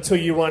each until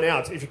you run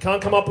out. If you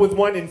can't come up with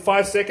one in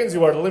 5 seconds,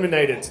 you are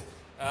eliminated.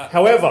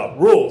 However,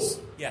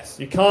 rules. Yes.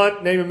 You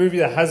can't name a movie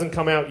that hasn't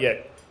come out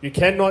yet. You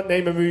cannot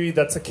name a movie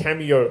that's a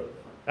cameo.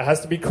 It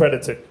has to be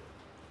credited.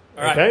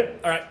 All right. Okay?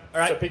 All right.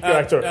 So pick your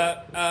actor.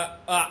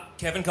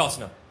 Kevin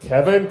Costner.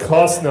 Kevin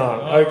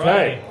Costner.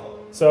 Okay.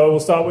 So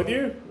we'll start with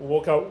you.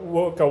 Walk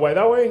our way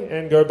that way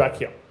and go back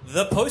here.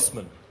 The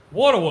Postman.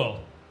 Waterworld.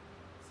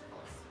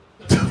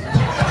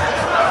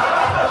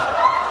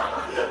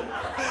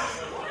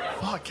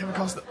 Fuck, Kevin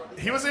Costner.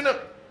 He was in a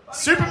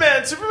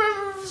Superman,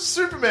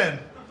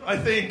 I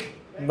think.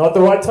 Not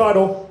the right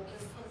title.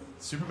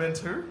 Superman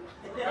 2?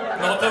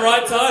 Not the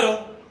right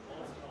title.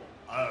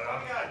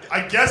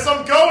 I guess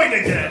I'm going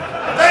again.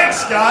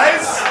 Thanks,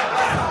 guys.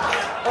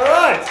 All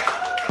right.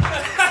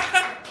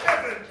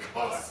 Kevin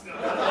Costner.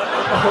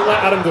 I'll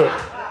let Adam do it.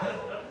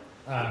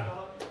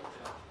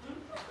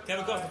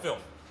 Kevin Costner film.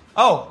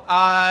 Oh,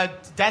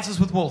 Dances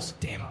with Wolves.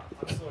 Damn.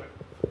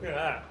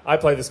 Yeah, I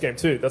play this game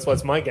too. That's why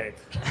it's my game.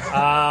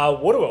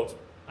 Waterworld.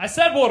 I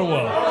said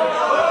Waterworld.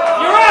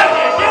 You're out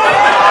here. Get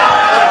out.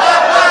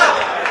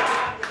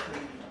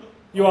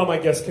 You are my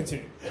guest.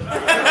 Continue.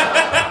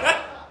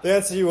 The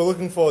answer you were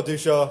looking for,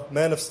 Dusha,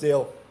 Man of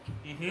Steel.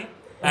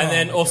 And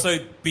then also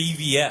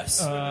BVS.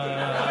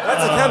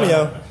 That's a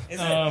cameo. Is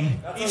it?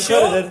 You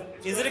Uncredited.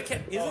 Is it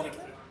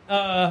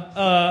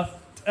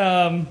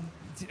a?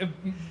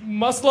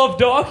 Must love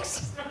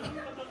dogs.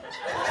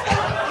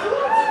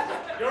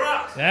 You're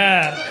up.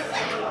 Yeah.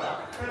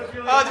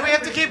 Oh, do we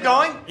have to keep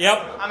going? Yep.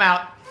 I'm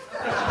out.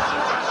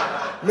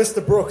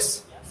 Mr.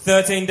 Brooks.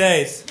 13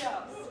 days.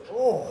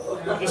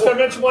 Just going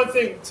to mention one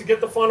thing to get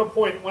the final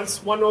point.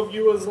 Once one of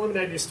you is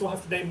eliminated, you still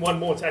have to name one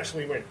more to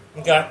actually win.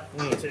 Okay.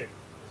 Continue.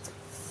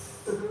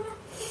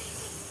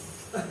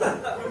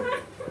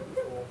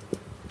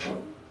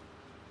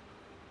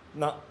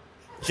 Nah.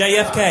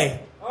 JFK.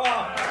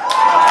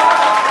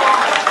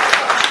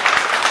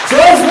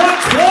 Joe's won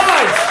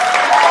twice!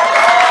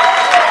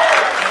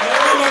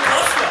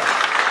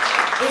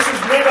 This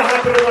has never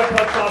happened on my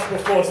podcast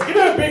before, so give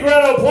him a big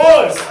round of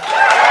applause.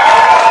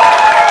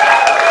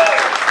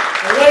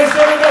 And ladies and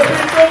gentlemen, that's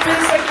been Film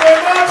Fuse. Thank you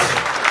very much.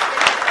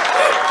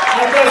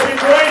 You guys have been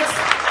great.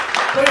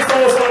 Please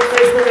follow us on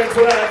Facebook and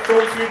Twitter at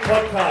Film Fuse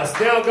Podcast.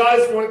 Now,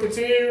 guys, if you want to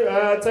continue,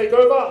 take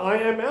over, I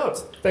am out.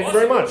 Thank you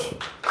very much.